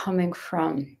where we're coming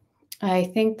from. I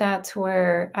think that's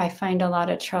where I find a lot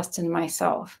of trust in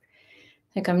myself.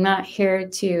 Like, I'm not here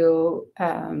to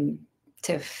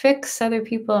fix other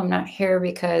people. I'm not here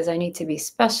because I need to be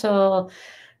special.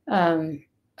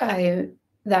 I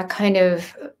that kind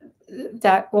of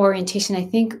that orientation. I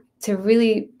think to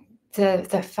really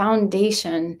the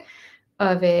foundation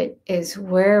of it is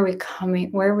where are we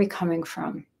coming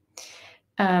from?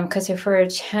 Because if we're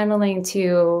channeling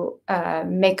to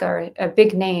make a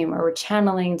big name, or we're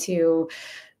channeling to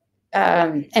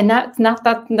and that's not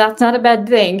a bad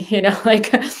thing, you know.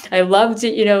 Like, I love to,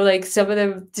 you know, like some of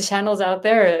the channels out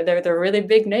there, they're really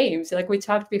big names. Like we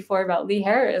talked before about Lee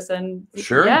Harris, and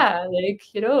Sure. yeah,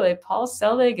 like, you know, like Paul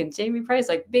Selig and Jamie Price,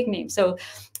 like big names. So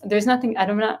there's nothing,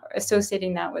 I'm not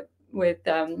associating that with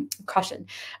caution.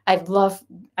 I love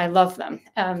them.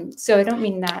 So I don't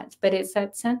mean that, but it's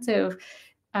that sense of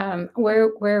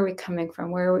where are we coming from?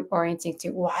 Where are we orienting to?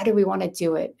 Why do we want to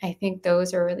do it? I think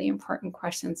those are really important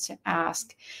questions to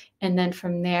ask. And then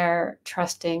from there,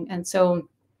 trusting. And so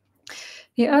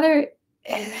the other,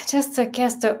 just I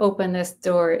guess to open this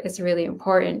door is really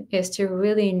important, is to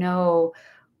really know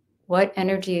what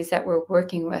energies that we're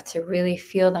working with, to really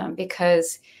feel them.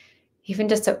 Because even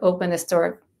just to open this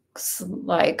door,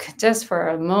 like just for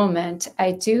a moment,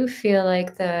 I do feel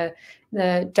like the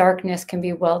darkness can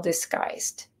be well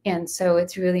disguised, and so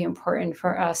it's really important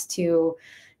for us to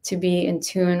be in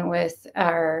tune with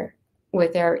our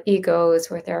egos,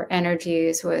 with our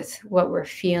energies, with what we're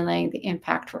feeling, the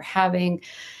impact we're having.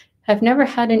 I've never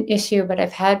had an issue, but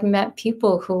I've met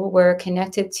people who were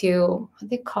connected to, what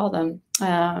they call them,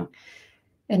 an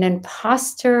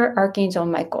imposter archangel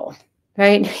Michael,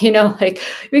 right? You know, like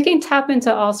we can tap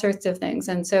into all sorts of things.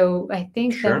 And so I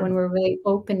think that when Sure. we're really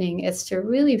opening, it's to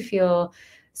really feel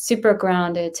super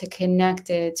grounded, to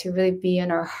connected, to really be in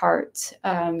our heart,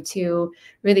 to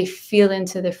really feel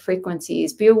into the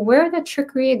frequencies, be aware that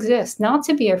trickery exists, not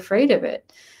to be afraid of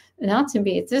it, not to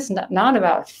be, it's just not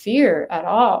about fear at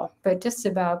all, but just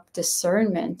about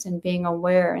discernment and being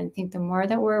aware. And I think the more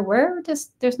that we're aware,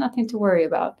 just there's nothing to worry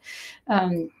about.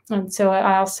 And so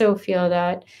I also feel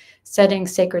that setting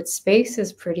sacred space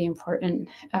is pretty important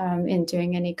in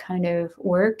doing any kind of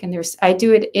work. And I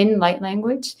do it in light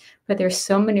language, but there's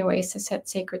so many ways to set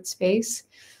sacred space.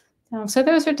 So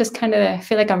those are just kind of, I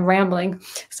feel like I'm rambling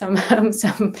some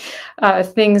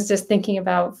things, just thinking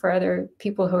about for other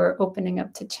people who are opening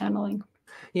up to channeling.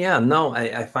 Yeah, no,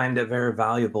 I find it very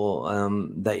valuable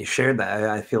that you shared that.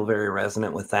 I feel very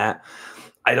resonant with that.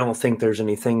 I don't think there's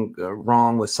anything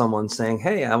wrong with someone saying,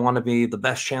 "Hey, I want to be the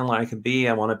best channeler I could be.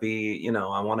 I want to be, you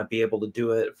know, I want to be able to do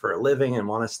it for a living and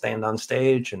want to stand on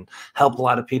stage and help a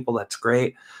lot of people." That's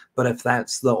great. But if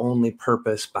that's the only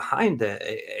purpose behind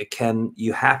it,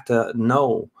 you have to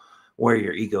know where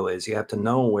your ego is. You have to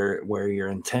know where your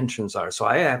intentions are. So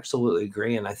I absolutely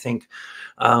agree, and I think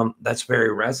that's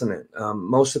very resonant.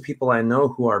 Most of the people I know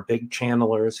who are big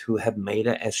channelers, who have made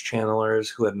it as channelers,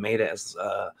 who have made it as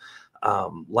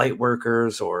light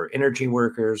workers or energy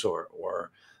workers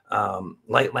or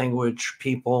light language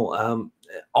people,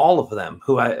 all of them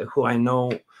who I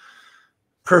know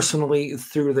personally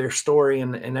through their story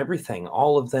and everything,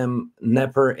 all of them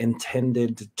never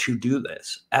intended to do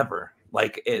this ever.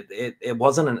 Like it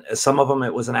wasn't some of them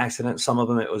it was an accident, some of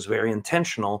them it was very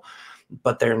intentional,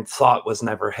 but their thought was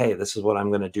never, hey, this is what I'm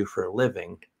going to do for a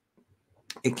living.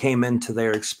 It came into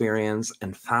their experience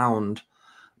and found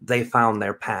they found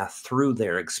their path through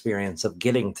their experience of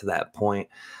getting to that point.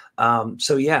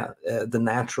 So yeah, the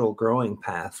natural growing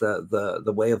path,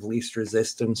 the way of least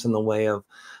resistance, and the way of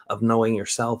knowing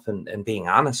yourself and being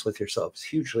honest with yourself is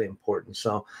hugely important.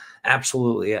 So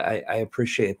absolutely, I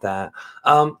appreciate that.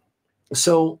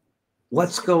 So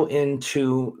let's go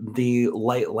into the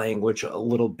light language a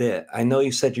little bit. I know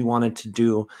you said you wanted to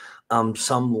do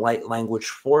some light language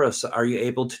for us. Are you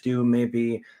able to do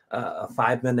maybe a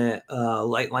 5-minute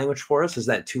light language for us? Is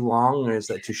that too long or is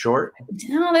that too short?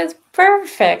 No, that's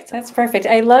perfect. That's perfect.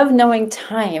 I love knowing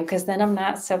time because then I'm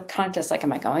not so conscious. Like,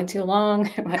 am I going too long?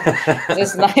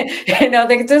 Just like,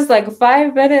 like just like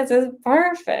 5 minutes is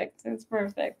perfect. It's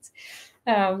perfect.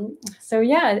 So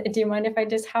yeah, do you mind if I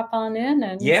just hop on in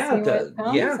and see what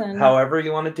comes? Yeah, however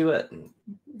you want to do it.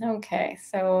 Okay,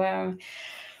 so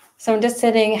so I'm just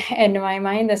setting in my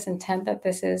mind this intent that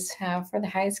this is for the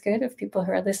highest good of people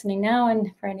who are listening now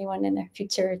and for anyone in the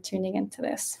future tuning into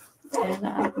this.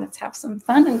 And let's have some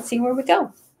fun and see where we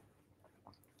go.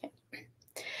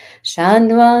 Shan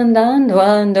duan dan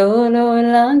duan do lo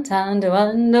lan tan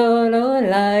duan do lo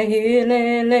la hi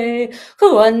le le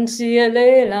huan xi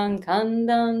le lan kan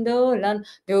dan do lan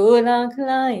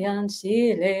la yan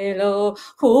xi le lo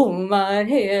hu ma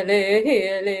he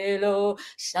le lo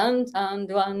shan tan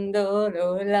duan do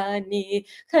lo la ni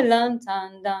kalan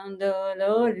tan dan do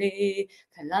lo li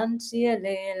kalan xi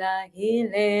le la hi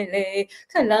le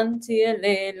kalan xi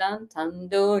le lan tan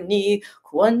do ni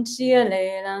huan xi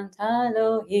le lan ta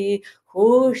lo hi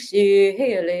hu shi he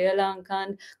le lan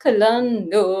kan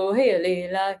kalando he le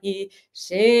la hi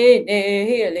she ne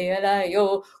he le la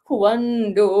yo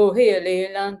huando he le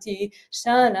lan ti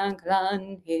shalan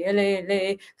klan he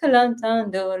le kalan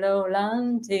tan do lo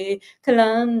lan ti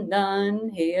kalan dan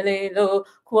he le lo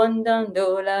kwandan do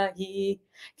la hi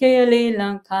Kele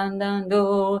lan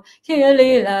kandando,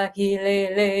 kele la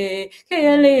hilele,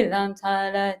 kele lan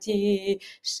talati,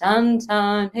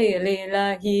 shantan hele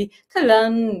la hi,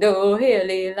 kalando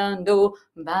hele lando,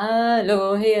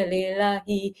 balo hele la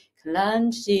hi,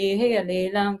 Kalanshi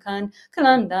hele lan kan,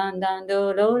 kalandan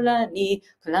dando lola ni,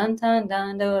 kalantan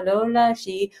dando lola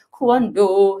shi,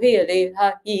 kwando hele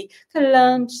la hi,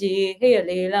 kalanshi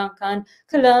hele lan kan,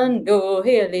 kalando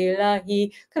hele la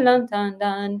hi, kalantan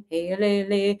dan hele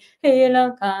le,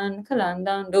 hele kan,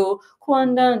 kalandan do,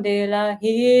 kwandan de la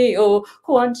hi o,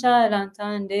 kwan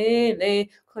shalantan de le,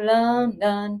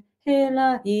 kalandan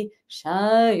hela hi,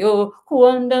 shayo,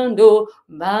 kwandan do,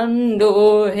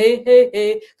 bando he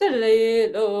he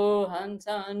kalelo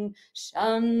hantan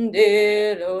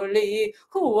shande loli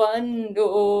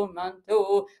huando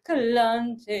manto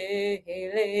kalante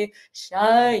hele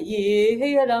shayi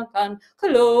helankan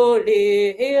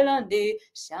kaloli helandi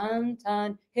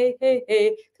shantan he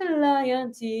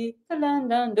kalayanti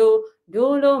kalandando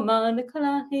dolo man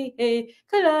kalahi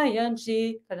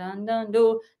kalayanchi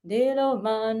kalandando delo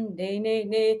man de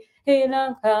ne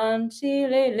Hela klan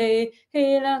chilele,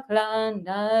 hela klan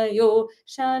dayo,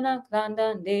 shana klan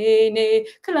dandene,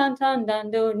 klan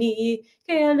tandando ni,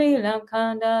 kele lan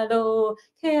kandalo,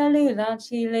 kele lan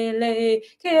chilele,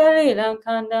 kele lan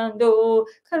kandando,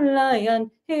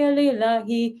 kalayan, hele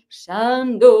lahi,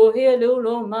 shando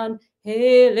heluloman,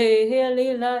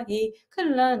 hele lahi,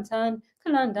 kalantan,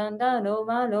 kalandandano,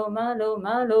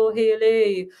 malo,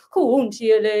 hele, kun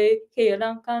chile,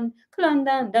 helan kan,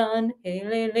 Klandandan,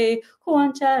 helele,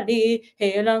 Huanchali,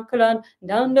 helan klan,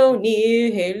 dando ni,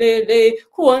 helele,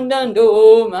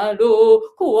 Huandando, malo,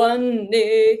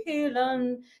 Huande,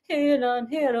 helan,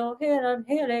 helo, helan,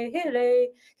 hele,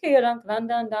 helan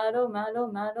klandandado,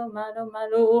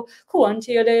 malo,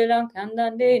 Huanchile lan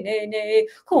kandande, ne,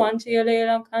 Huanchile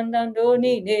lan kandando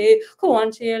ni, ne,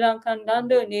 Huanchile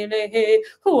kandando ni, le,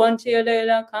 Huanchile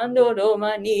lan kando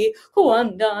mani,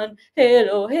 Huandan,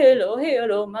 Hello,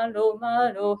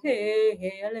 malo,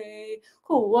 hele,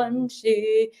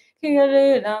 kuanshi,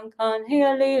 hele lankan,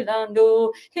 hele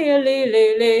lando,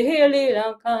 hele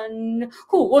lankan,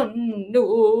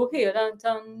 huandu,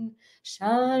 helantan,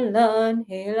 shalan,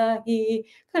 helahi,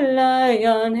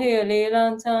 kalayan, hele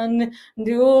lantan,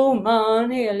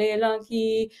 duman, hele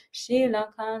lanki,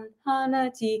 shilakan,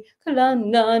 hanati,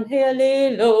 kalandan,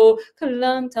 hele lo,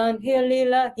 kalantan, hele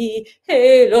lahi,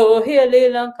 Hello,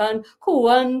 lankan,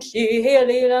 kuanshi,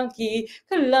 lanki,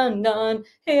 kalandan,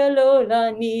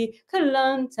 lani,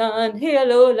 kalantan,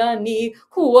 lani,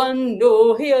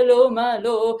 kuando,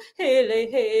 malo,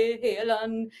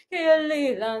 helan,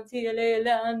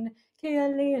 lan,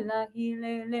 Hele la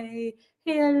hele le,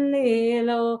 hele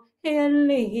lo,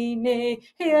 hele ne,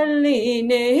 hele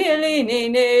ne, hele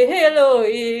ne, hello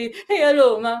e,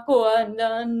 hello ma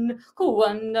kuandan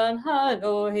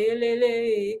halo hele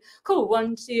le,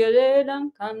 kuan siele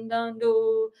lang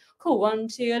kandando, kuan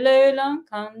siele lang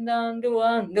kandando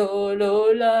ando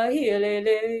lo la hele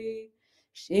le,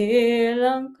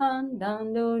 silang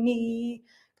kandando ni,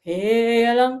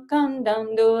 helang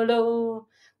kandando lo.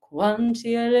 Kwan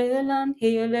sialelan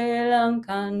hilelan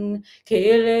kan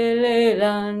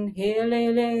kilelelan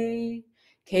hilele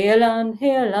Kelan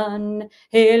helan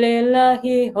helela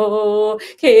hi ho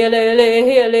kelele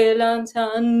helelan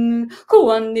san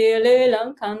Kwan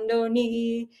dilelan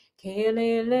kandoni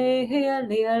kelele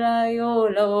helela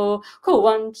yolo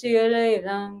Kwan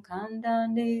sialelan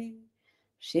kandani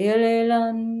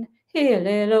sialelan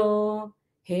hilelo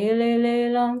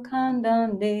helelelan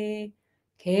kandande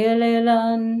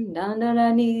Kelelan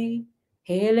dandalani,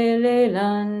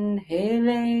 helelelan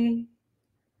hele.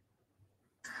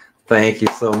 Thank you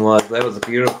so much. That was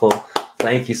beautiful.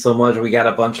 Thank you so much. We got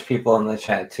a bunch of people in the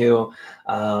chat too,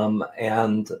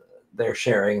 and they're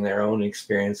sharing their own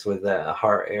experience with the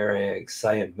heart area,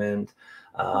 excitement,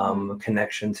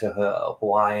 connection to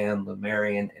Hawaiian,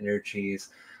 Lemurian energies,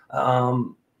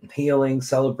 healing,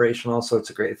 celebration, all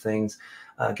sorts of great things.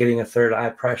 Getting a third eye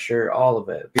pressure, all of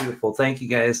it. Beautiful. Thank you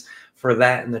guys for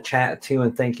that in the chat too,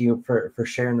 and thank you for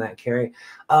sharing that, Kerry.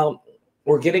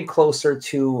 We're getting closer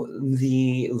to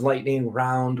the lightning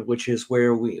round, which is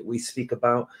where we speak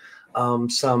about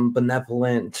some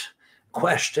benevolent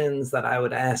questions that I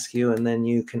would ask you, and then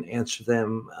you can answer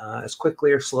them as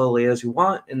quickly or slowly as you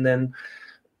want. And then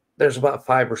there's about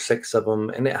 5 or 6 of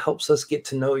them, and it helps us get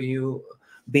to know you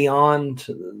beyond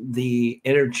the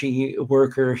energy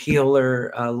worker,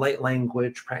 healer, light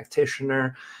language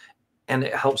practitioner. And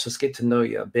it helps us get to know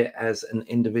you a bit as an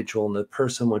individual and a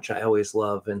person, which I always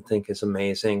love and think is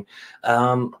amazing.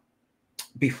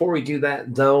 Before we do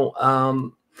that, though,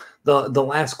 the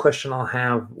last question I'll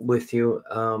have with you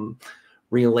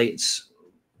relates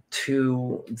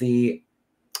to the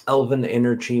elven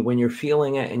energy. When you're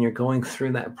feeling it and you're going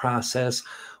through that process,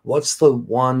 what's the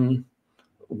one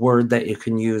word that you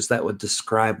can use that would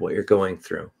describe what you're going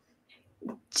through?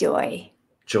 Joy.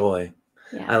 Joy.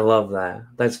 Yeah. I love that.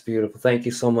 That's beautiful. Thank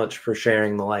you so much for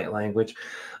sharing the light language.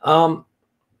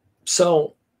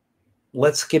 So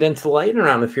let's get into the lightning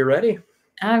round if you're ready.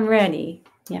 I'm ready.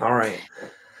 Yeah. All right.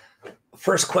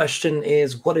 First question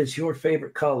is, what is your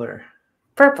favorite color?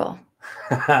 Purple.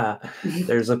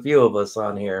 There's a few of us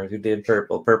on here who did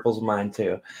purple. Purple's mine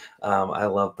too. I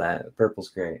love that. Purple's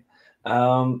great.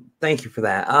 Thank you for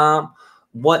that.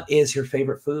 What is your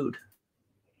favorite food?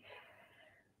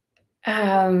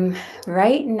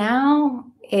 Right now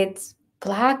it's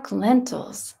black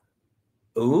lentils.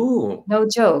 Ooh. No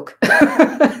joke.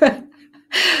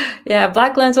 Yeah,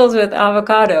 black lentils with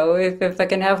avocado, if I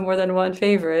can have more than one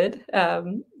favorite.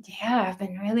 Yeah, I've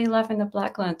been really loving the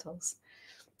black lentils.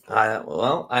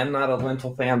 Well, I'm not a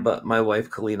lentil fan, but my wife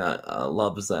Kalina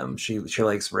loves them. She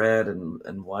likes red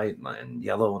and white and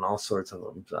yellow and all sorts of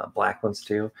them, black ones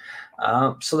too.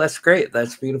 So that's great.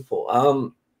 That's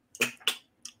beautiful.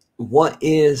 What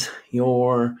is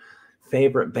your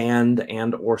favorite band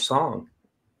and or song?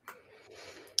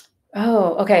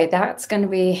 Oh, okay. That's going to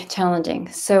be challenging.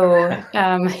 So,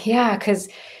 yeah, because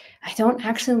I don't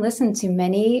actually listen to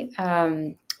many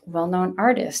well-known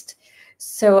artists.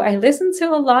 So I listen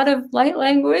to a lot of light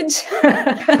language. So,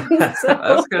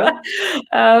 That's good.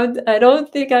 I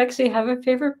don't think I actually have a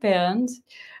favorite band.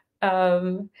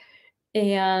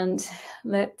 And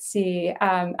let's see.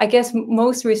 I guess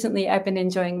most recently I've been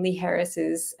enjoying Lee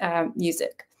Harris's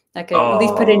music. I could at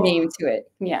least put a name to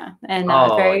it. Yeah. And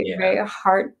very, yeah. very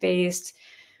heart-based,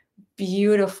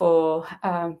 beautiful,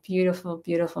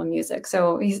 beautiful music.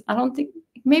 So I don't think,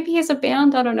 maybe he's a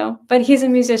band, I don't know, but he's a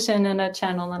musician and a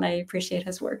channel, and I appreciate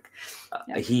his work.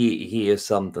 Yeah. He is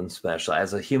something special.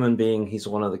 As a human being, he's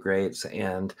one of the greats,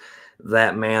 and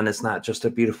that man is not just a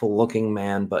beautiful looking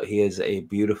man, but he is a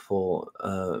beautiful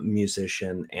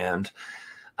musician. And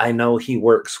I know he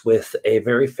works with a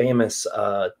very famous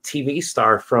TV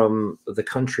star from the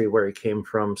country where he came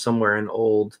from, somewhere in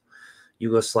old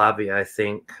Yugoslavia, I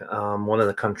think. One of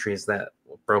the countries that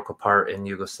broke apart in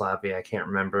Yugoslavia. I can't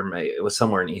remember. It was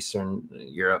somewhere in Eastern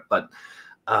Europe, but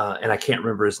and I can't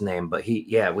remember his name, but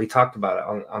we talked about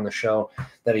it on the show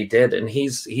that he did, and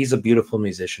he's a beautiful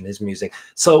musician, his music.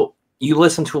 So you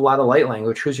listen to a lot of light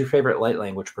language. Who's your favorite light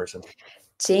language person?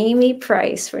 Jamie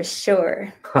Price, for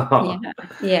sure.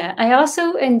 Yeah. I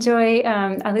also enjoy,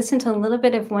 I listen to a little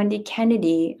bit of Wendy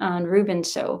Kennedy on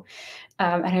Ruben's show.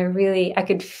 And I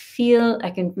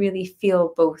can really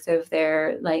feel both of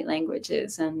their light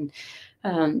languages. And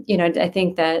I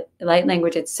think that light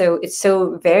language, it's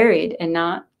so varied, and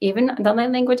not even the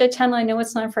light language I channel, I know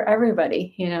it's not for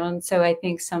everybody, and so I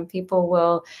think some people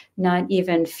will not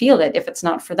even feel it if it's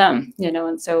not for them,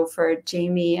 and so for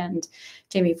Jamie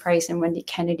Price and Wendy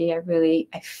Kennedy,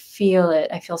 I feel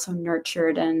it. I feel so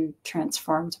nurtured and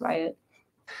transformed by it.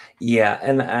 Yeah,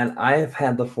 and I've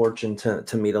had the fortune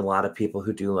to meet a lot of people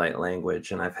who do light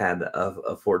language, and I've had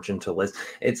a fortune to list.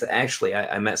 It's actually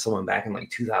I met someone back in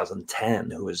like 2010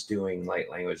 who was doing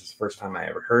light language. It's the first time I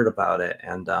ever heard about it,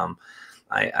 and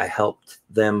I helped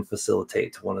them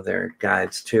facilitate to one of their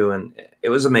guides too, and it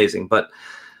was amazing. But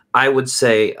I would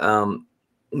say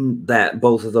that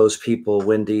both of those people,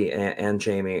 Wendy and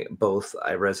Jamie, both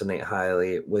I resonate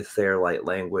highly with their light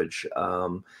language.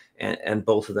 And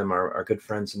both of them are good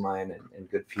friends of mine and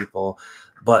good people.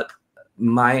 But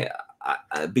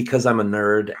because I'm a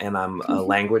nerd and I'm a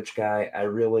language guy, I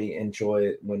really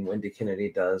enjoy when Wendy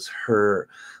Kennedy does her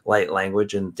light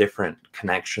language and different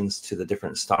connections to the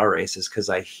different star races, because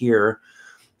I hear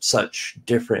such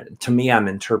different, to me, I'm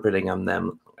interpreting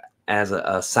them as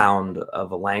a sound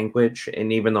of a language.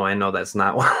 And even though I know that's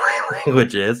not what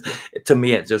language is, to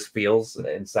me it just feels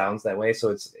and sounds that way. So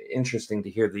it's interesting to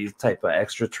hear these type of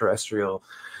extraterrestrial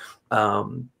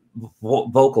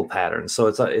vocal patterns. So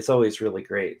it's always really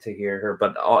great to hear her.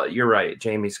 But you're right,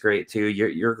 Jamie's great too.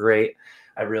 You're great.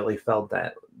 I really felt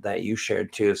that you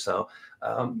shared too. So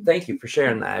thank you for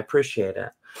sharing that. I appreciate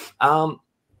it.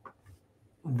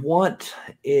 What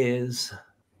is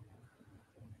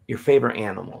your favorite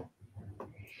animal?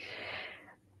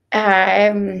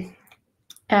 I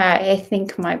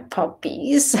think my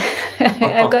puppies.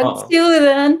 I've got two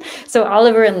then. So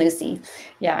Oliver and Lucy.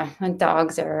 Yeah, my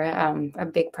dogs are a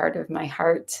big part of my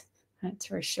heart. That's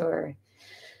for sure.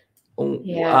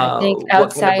 Yeah, I think What kind of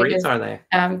outside breeds of are they?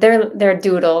 they're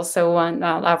doodles. So one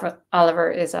Oliver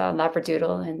is a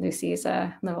Labradoodle and Lucy is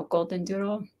a little golden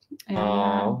doodle. And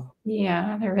Oh,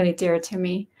 yeah, they're really dear to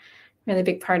me. Really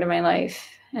big part of my life.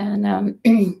 And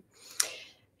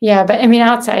yeah, but I mean,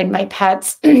 outside my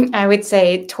pets, I would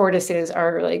say tortoises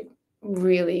are like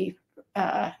really,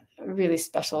 really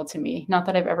special to me. Not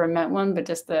that I've ever met one, but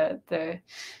just a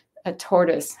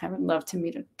tortoise. I would love to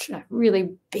meet a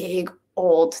really big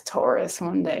old tortoise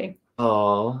one day.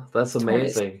 oh, that's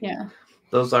Tortoise, amazing. yeah.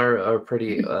 Those are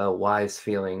pretty wise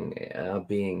feeling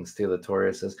beings too, the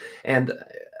Tauruses. And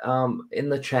in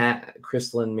the chat,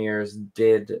 Crystalline Mears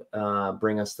did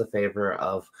bring us the favor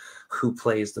of who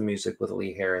plays the music with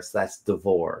Lee Harris. That's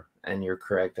Devore, and you're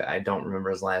correct. I don't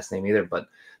remember his last name either, but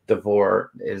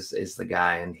Devore is the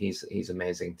guy, and he's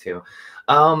amazing too.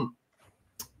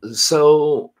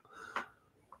 So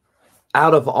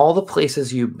out of all the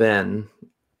places you've been,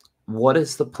 what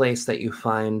is the place that you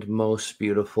find most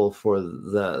beautiful for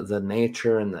the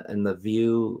nature and the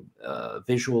view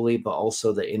visually, but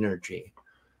also the energy?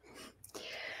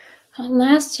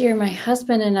 Last year, my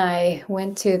husband and I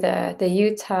went to the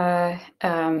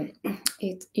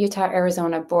Utah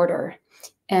Arizona border,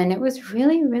 and it was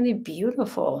really, really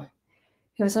beautiful.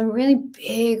 It was some really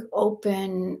big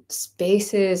open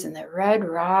spaces and the red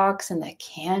rocks and the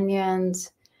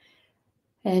canyons.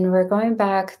 And we're going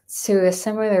back to a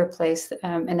similar place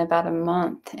in about a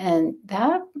month. And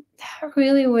that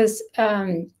really was,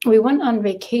 we went on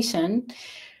vacation.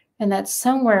 And that's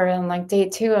somewhere in like day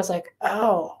 2, I was like,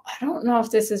 oh, I don't know if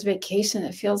this is vacation.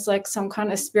 It feels like some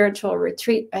kind of spiritual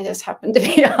retreat I just happened to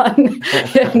be on.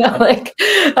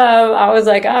 I was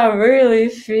like, I'm really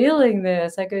feeling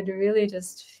this. I could really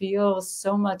just feel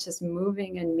so much is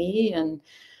moving in me, and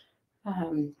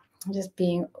just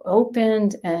being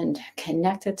opened and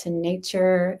connected to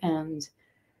nature, and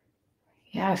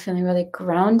yeah, feeling really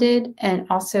grounded, and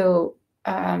also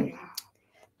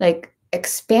like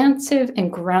expansive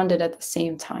and grounded at the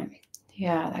same time.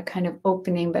 Yeah, that kind of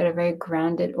opening, but a very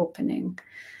grounded opening.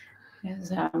 Is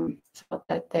felt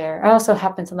that there. I also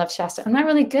happen to love Shasta. I'm not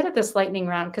really good at this lightning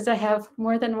round because I have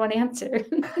more than one answer.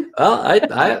 Well,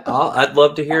 I'd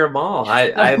love to hear them all.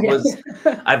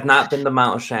 I've not been to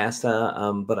Mount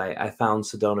Shasta, but I found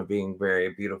Sedona being very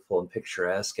beautiful and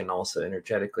picturesque, and also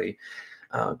energetically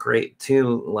great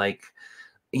too. Like,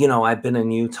 I've been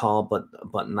in Utah,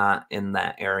 but not in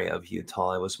that area of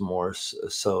Utah. I was more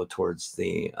so towards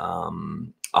the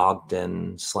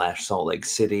Ogden / Salt Lake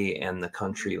City and the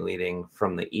country leading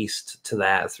from the east to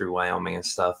that through Wyoming and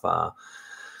stuff,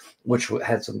 which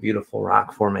had some beautiful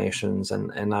rock formations.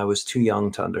 And I was too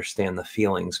young to understand the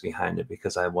feelings behind it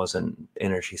because I wasn't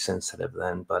energy sensitive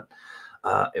then. But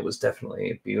it was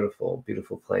definitely a beautiful,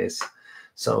 beautiful place.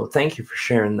 So thank you for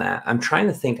sharing that. I'm trying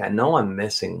to think. I know I'm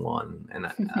missing one,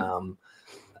 and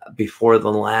before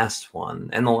the last one,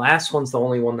 and the last one's the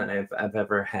only one that I've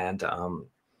ever had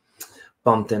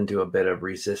bumped into a bit of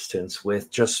resistance with,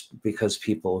 just because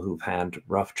people who've had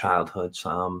rough childhoods.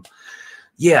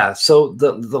 Yeah. So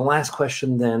the last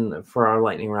question then for our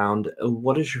lightning round: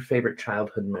 what is your favorite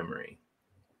childhood memory?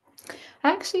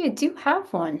 Actually, I do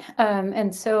have one.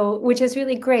 And so, which is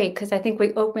really great because I think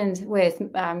we opened with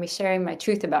me sharing my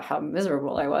truth about how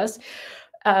miserable I was.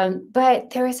 But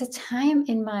there was a time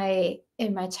in my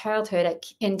childhood,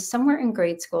 in somewhere in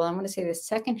grade school. I'm going to say the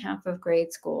second half of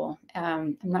grade school.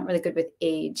 I'm not really good with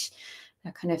age,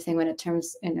 that kind of thing when it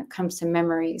comes to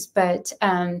memories. But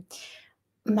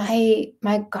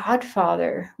my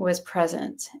godfather was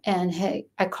present, and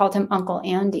I called him Uncle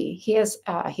Andy.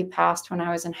 He passed when I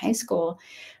was in high school,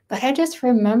 but I just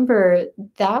remember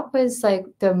that was like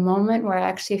the moment where I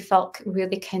actually felt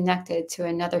really connected to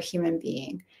another human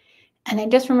being. And I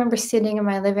just remember sitting in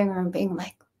my living room being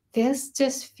like, this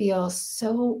just feels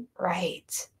so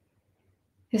right.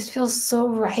 This feels so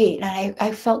right. And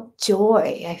I felt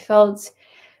joy. I felt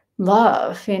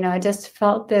love. I just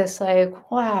felt this like,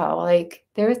 wow, like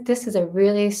this is a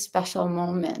really special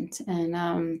moment.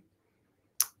 And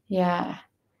yeah.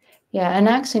 Yeah. And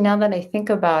actually, now that I think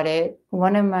about it,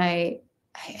 I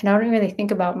don't really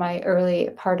think about my early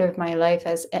part of my life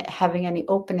as having any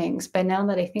openings. But now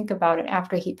that I think about it,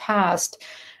 after he passed,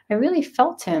 I really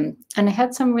felt him. And I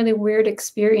had some really weird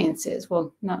experiences.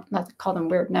 Well, not to call them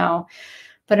weird now,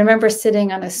 but I remember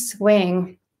sitting on a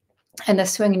swing, and the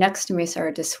swing next to me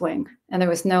started to swing, and there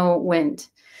was no wind.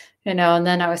 And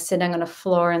then I was sitting on a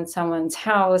floor in someone's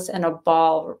house, and a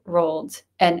ball rolled,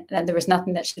 and there was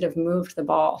nothing that should have moved the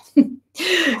ball.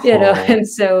 Oh, And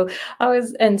so I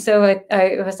was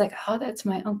like, oh, that's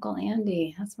my Uncle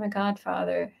Andy. That's my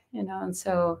godfather. And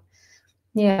so,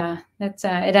 yeah, that's,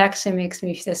 it actually makes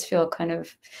me just feel kind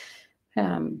of, I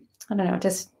don't know,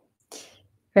 just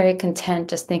very content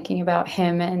just thinking about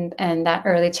him and that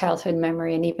early childhood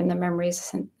memory and even the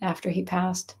memories after he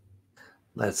passed.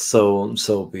 that's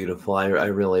so beautiful. I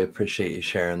really appreciate you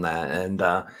sharing that. And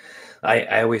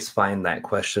I always find that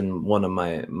question one of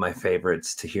my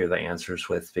favorites to hear the answers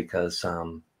with, because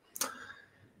a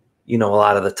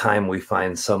lot of the time we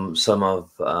find some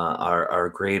of our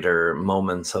greater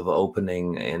moments of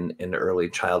opening in early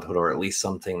childhood, or at least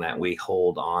something that we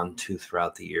hold on to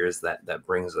throughout the years, that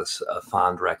brings us a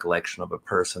fond recollection of a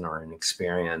person or an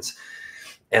experience.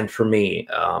 And for me,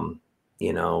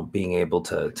 being able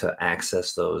to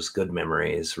access those good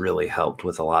memories really helped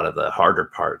with a lot of the harder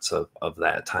parts of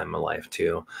that time of life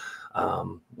too,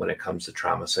 when it comes to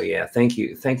trauma. So yeah, thank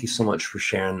you so much for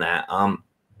sharing that.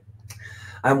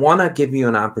 I want to give you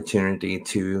an opportunity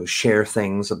to share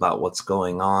things about what's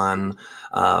going on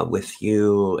with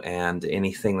you and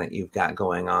anything that you've got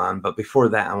going on. But before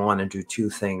that, I want to do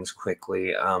two things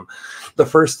quickly. The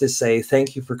first is say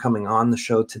thank you for coming on the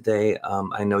show today.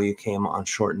 I know you came on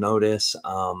short notice.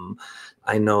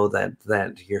 I know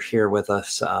that you're here with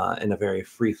us in a very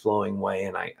free-flowing way,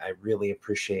 and I really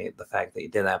appreciate the fact that you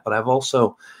did that. But I've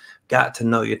also got to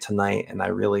know you tonight, and I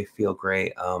really feel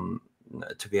great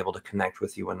to be able to connect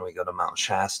with you when we go to Mount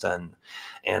Shasta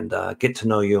and get to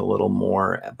know you a little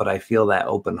more. But I feel that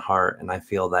open heart, and I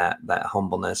feel that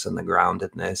humbleness and the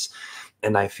groundedness,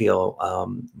 and I feel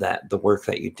that the work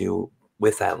that you do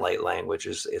with that light language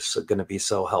is going to be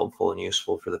so helpful and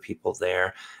useful for the people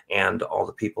there and all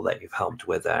the people that you've helped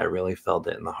with it. I really felt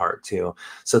it in the heart too.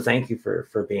 So thank you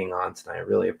for being on tonight. I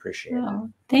really appreciate it. Oh,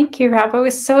 thank you, Rob. I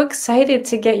was so excited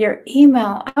to get your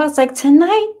email. I was like,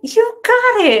 tonight, you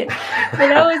got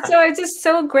it. So I'm just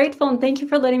so grateful. And thank you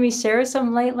for letting me share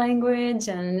some light language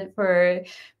and for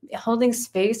holding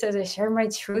space as I share my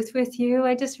truth with you.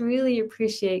 I just really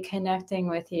appreciate connecting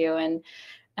with you. And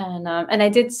I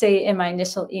did say in my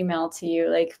initial email to you,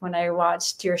 like when I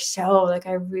watched your show, like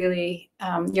I really,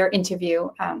 your interview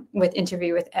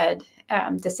with Ed,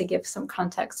 just to give some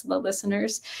context to the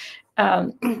listeners,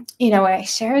 when I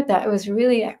shared that,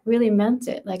 I really meant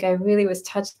it. Like I really was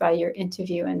touched by your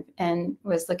interview and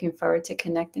was looking forward to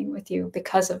connecting with you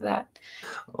because of that.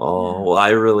 Oh, Yeah. well, I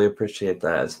really appreciate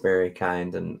that. It's very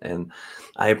kind, and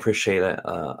I appreciate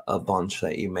a bunch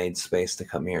that you made space to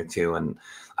come here too. And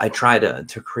I try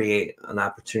to create an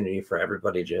opportunity for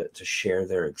everybody to share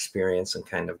their experience and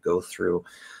kind of go through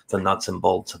the nuts and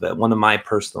bolts of it. One of my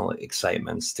personal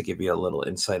excitements, to give you a little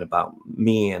insight about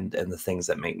me and the things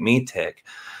that make me tick,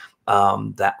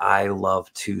 that I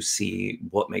love to see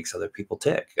what makes other people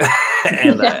tick.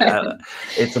 And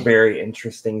it's a very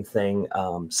interesting thing,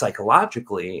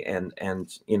 psychologically and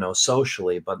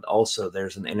socially, but also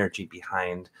there's an energy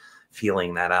behind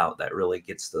feeling that out that really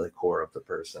gets to the core of the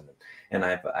person. And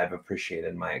I've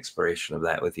appreciated my exploration of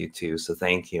that with you too. So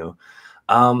thank you.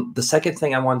 The second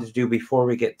thing I wanted to do before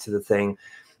we get to the thing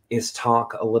is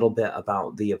talk a little bit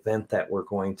about the event that we're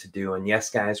going to do. And yes,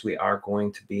 guys, we are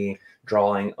going to be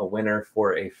drawing a winner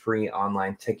for a free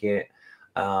online ticket,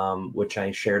 which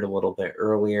I shared a little bit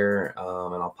earlier.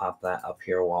 And I'll pop that up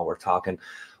here while we're talking.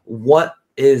 What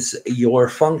is your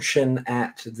function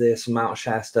at this Mount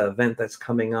Shasta event that's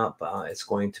coming up? It's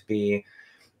going to be,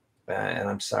 and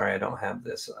I'm sorry, I don't have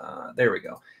this. There we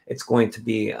go. It's going to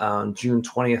be June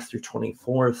 20th through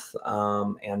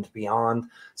 24th and beyond.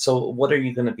 So what are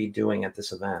you going to be doing at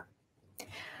this event?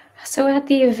 So at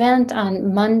the event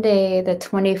on Monday, the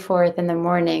 24th in the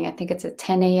morning, I think it's a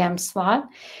 10 a.m. slot,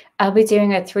 I'll be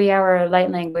doing a 3-hour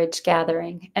light language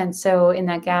gathering. And so in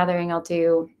that gathering, I'll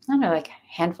do, I don't know, like a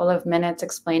handful of minutes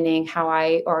explaining how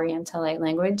I orient to light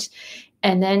language,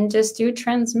 and then just do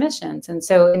transmissions. And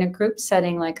so in a group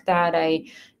setting like that, I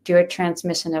do a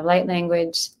transmission of light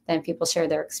language, then people share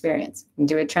their experience. And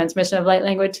do a transmission of light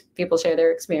language, people share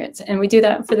their experience. And we do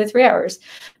that for the 3 hours.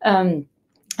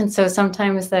 And so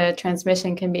sometimes the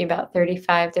transmission can be about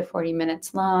 35 to 40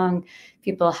 minutes long.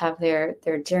 People have their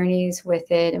journeys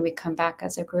with it, and we come back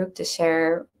as a group to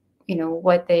share,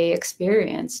 what they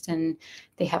experienced, and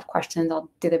they have questions. I'll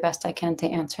do the best I can to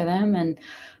answer them.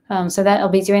 And so that I'll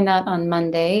be doing that on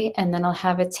Monday, and then I'll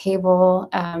have a table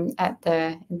at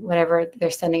whatever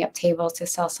they're setting up tables to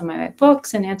sell some of my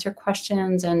books and answer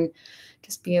questions and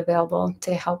just be available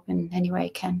to help in any way I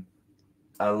can.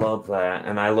 I love that.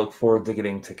 And I look forward to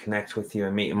getting to connect with you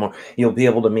and meet you more. You'll be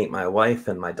able to meet my wife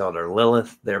and my daughter,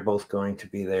 Lilith. They're both going to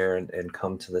be there and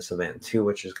come to this event too,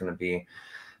 which is going to be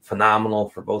phenomenal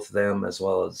for both of them, as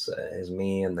well as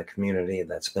me and the community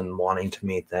that's been wanting to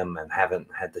meet them and haven't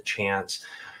had the chance.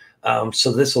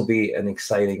 So this will be an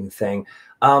exciting thing.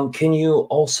 Can you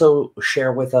also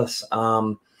share with us,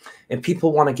 if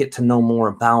people want to get to know more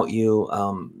about you,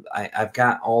 I've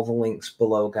got all the links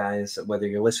below, guys, whether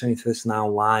you're listening to this now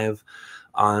live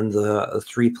on the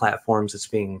 3 platforms it's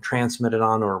being transmitted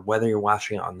on, or whether you're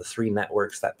watching it on the 3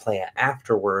 networks that play it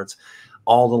afterwards.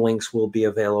 All the links will be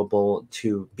available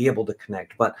to be able to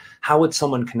connect. But how would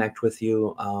someone connect with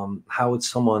you? How would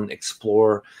someone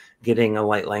explore getting a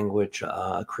light language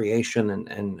creation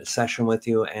and session with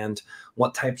you? And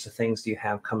what types of things do you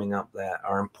have coming up that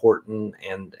are important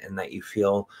and that you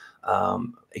feel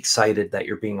excited that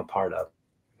you're being a part of?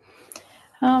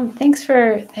 Thanks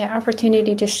for the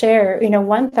opportunity to share.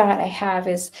 One thought I have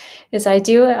is I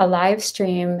do a live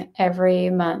stream every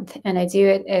month, and I do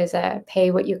it as a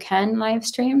pay what you can live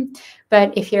stream.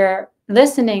 But if you're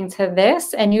listening to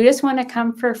this and you just want to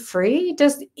come for free,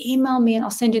 just email me and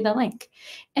I'll send you the link.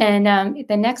 And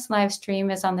the next live stream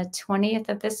is on the 20th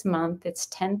of this month. It's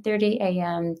 10:30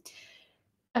 a.m.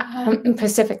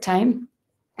 Pacific time.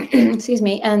 Excuse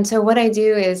me. And so what I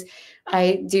do is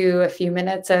I do a few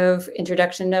minutes of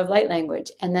introduction of light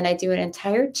language, and then I do an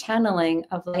entire channeling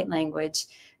of light language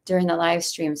during the live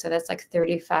stream. So that's like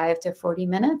 35 to 40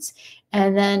 minutes.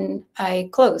 And then I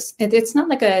close. It's not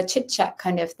like a chit chat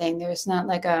kind of thing. There's not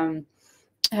like a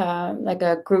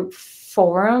group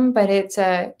forum, but it's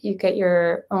you get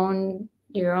your own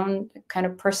kind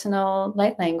of personal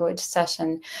light language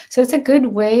session. So it's a good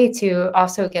way to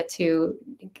also get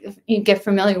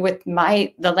familiar with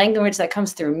the language that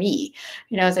comes through me.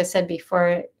 As I said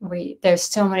before, there's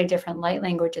so many different light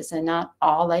languages, and not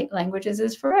all light languages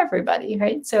is for everybody,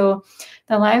 right? So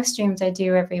the live streams I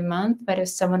do every month, but if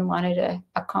someone wanted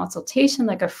a consultation,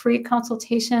 like a free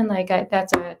consultation,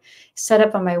 that's a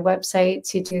setup on my website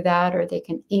to do that, or they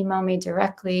can email me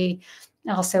directly.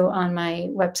 Also on my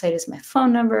website is my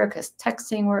phone number, because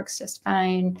texting works just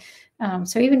fine.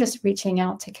 So even just reaching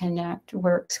out to connect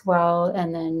works well,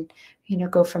 and then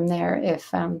go from there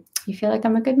if you feel like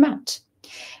I'm a good match.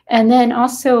 And then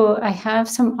also I have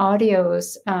some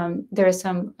audios. There are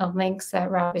some links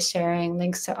that Rob is sharing,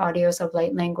 links to audios of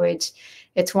light language.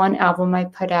 It's one album I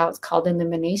put out called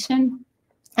Illumination.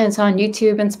 And it's on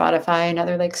YouTube and Spotify and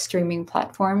other streaming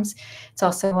platforms. It's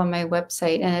also on my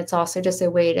website, and it's also just a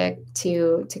way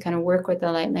to kind of work with the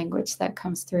light language that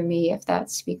comes through me, if that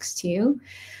speaks to you.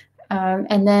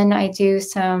 And then I do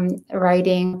some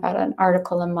writing, about an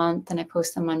article a month, and I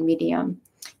post them on Medium.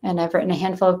 And I've written a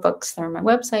handful of books that are on my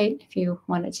website if you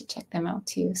wanted to check them out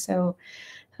too. So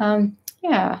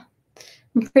yeah,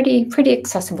 I'm pretty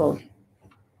accessible.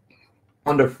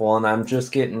 Wonderful. And I'm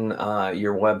just getting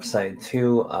your website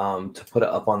too, to put it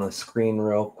up on the screen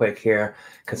real quick here,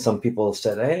 because some people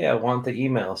said, hey, I want the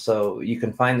email. So you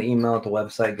can find the email at the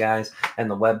website, guys. And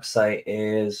the website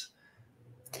is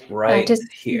right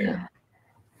here.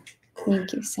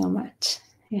 Thank you so much.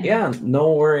 Yeah,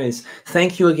 no worries.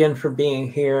 Thank you again for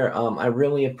being here. I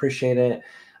really appreciate it.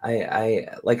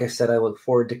 Like I said, I look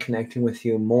forward to connecting with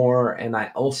you more. And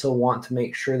I also want to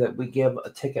make sure that we give a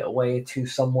ticket away to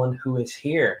someone who is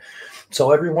here.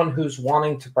 So everyone who's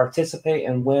wanting to participate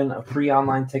and win a free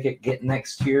online ticket, get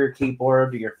next to your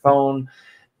keyboard, your phone.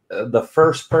 The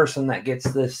first person that gets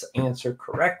this answer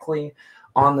correctly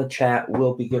on the chat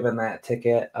will be given that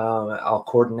ticket. I'll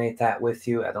coordinate that with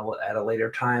you at a later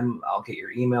time. I'll get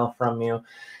your email from you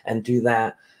and do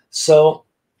that. So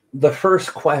the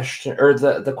first question, or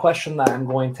the question that I'm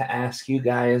going to ask you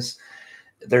guys,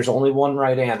 there's only one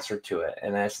right answer to it.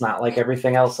 And it's not like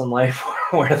everything else in life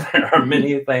where there are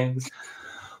many things.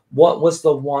 What was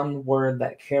the one word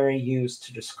that Kerry used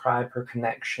to describe her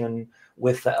connection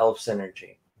with the elf's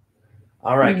energy?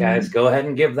 All right, guys, go ahead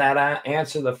and give that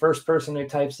answer. The first person who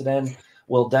types it in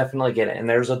will definitely get it. And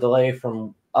there's a delay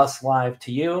from us live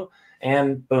to you.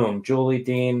 And boom, Julie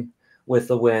Dean with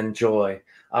the win. Joy.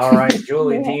 All right,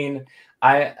 Julie Dean.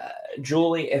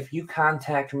 Julie, if you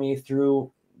contact me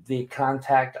through the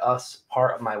contact us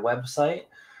part of my website,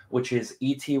 which is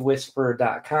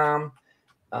etwhisperer.com,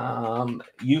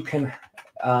 you can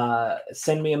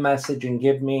send me a message and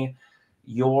give me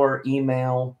your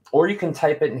email, or you can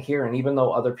type it in here. And even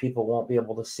though other people won't be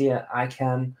able to see it, I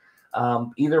can.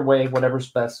 Either way,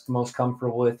 whatever's best, most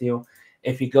comfortable with you.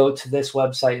 If you go to this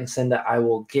website and send it, I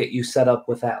will get you set up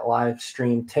with that live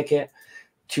stream ticket,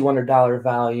 $200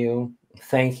 value.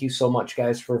 Thank you so much,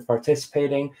 guys, for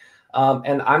participating.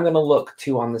 And I'm going to look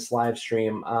too on this live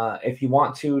stream. If you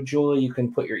want to, Julie, you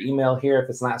can put your email here if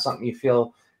it's not something you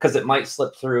feel, because it might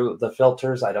slip through the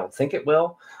filters. I don't think it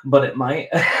will, but it might.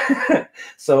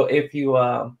 So if you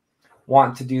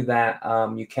want to do that,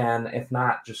 you can. If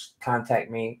not, just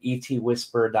contact me,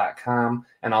 etwhisperer.com,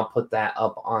 and I'll put that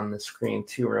up on the screen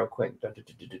too real quick.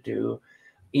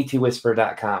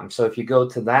 etwhisperer.com. So if you go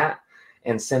to that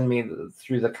and send me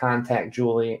through the contact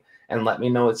Julie and let me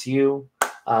know it's you,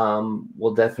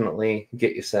 we'll definitely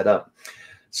get you set up.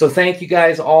 So thank you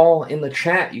guys all in the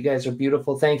chat. You guys are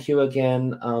beautiful. Thank you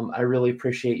again. I really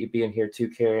appreciate you being here too,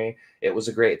 Kerry. It was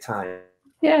a great time.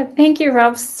 Yeah, thank you,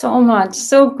 Rob, so much.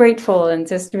 So grateful and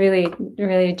just really,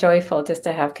 really joyful just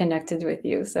to have connected with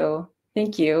you. So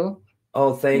thank you.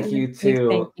 Oh, thank you too.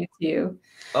 Thank you to you.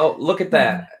 Oh, look at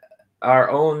that. Our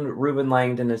own Ruben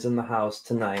Langdon is in the house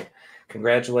tonight.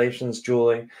 Congratulations,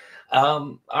 Julie.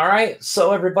 All right.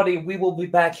 So everybody, we will be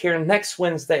back here next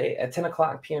Wednesday at 10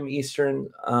 o'clock p.m. Eastern.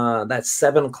 That's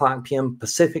 7 o'clock p.m.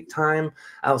 Pacific time.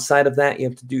 Outside of that, you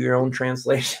have to do your own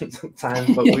translation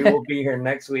sometimes, but we will be here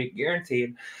next week,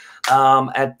 guaranteed,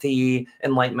 at the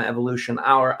Enlightenment Evolution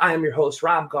Hour. I am your host,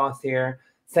 Rob Goth here.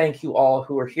 Thank you all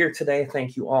who are here today.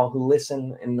 Thank you all who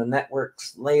listen in the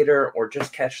networks later or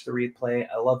just catch the replay.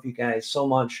 I love you guys so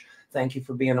much. Thank you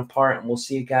for being a part, and we'll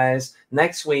see you guys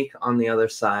next week on the other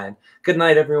side. Good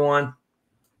night, everyone.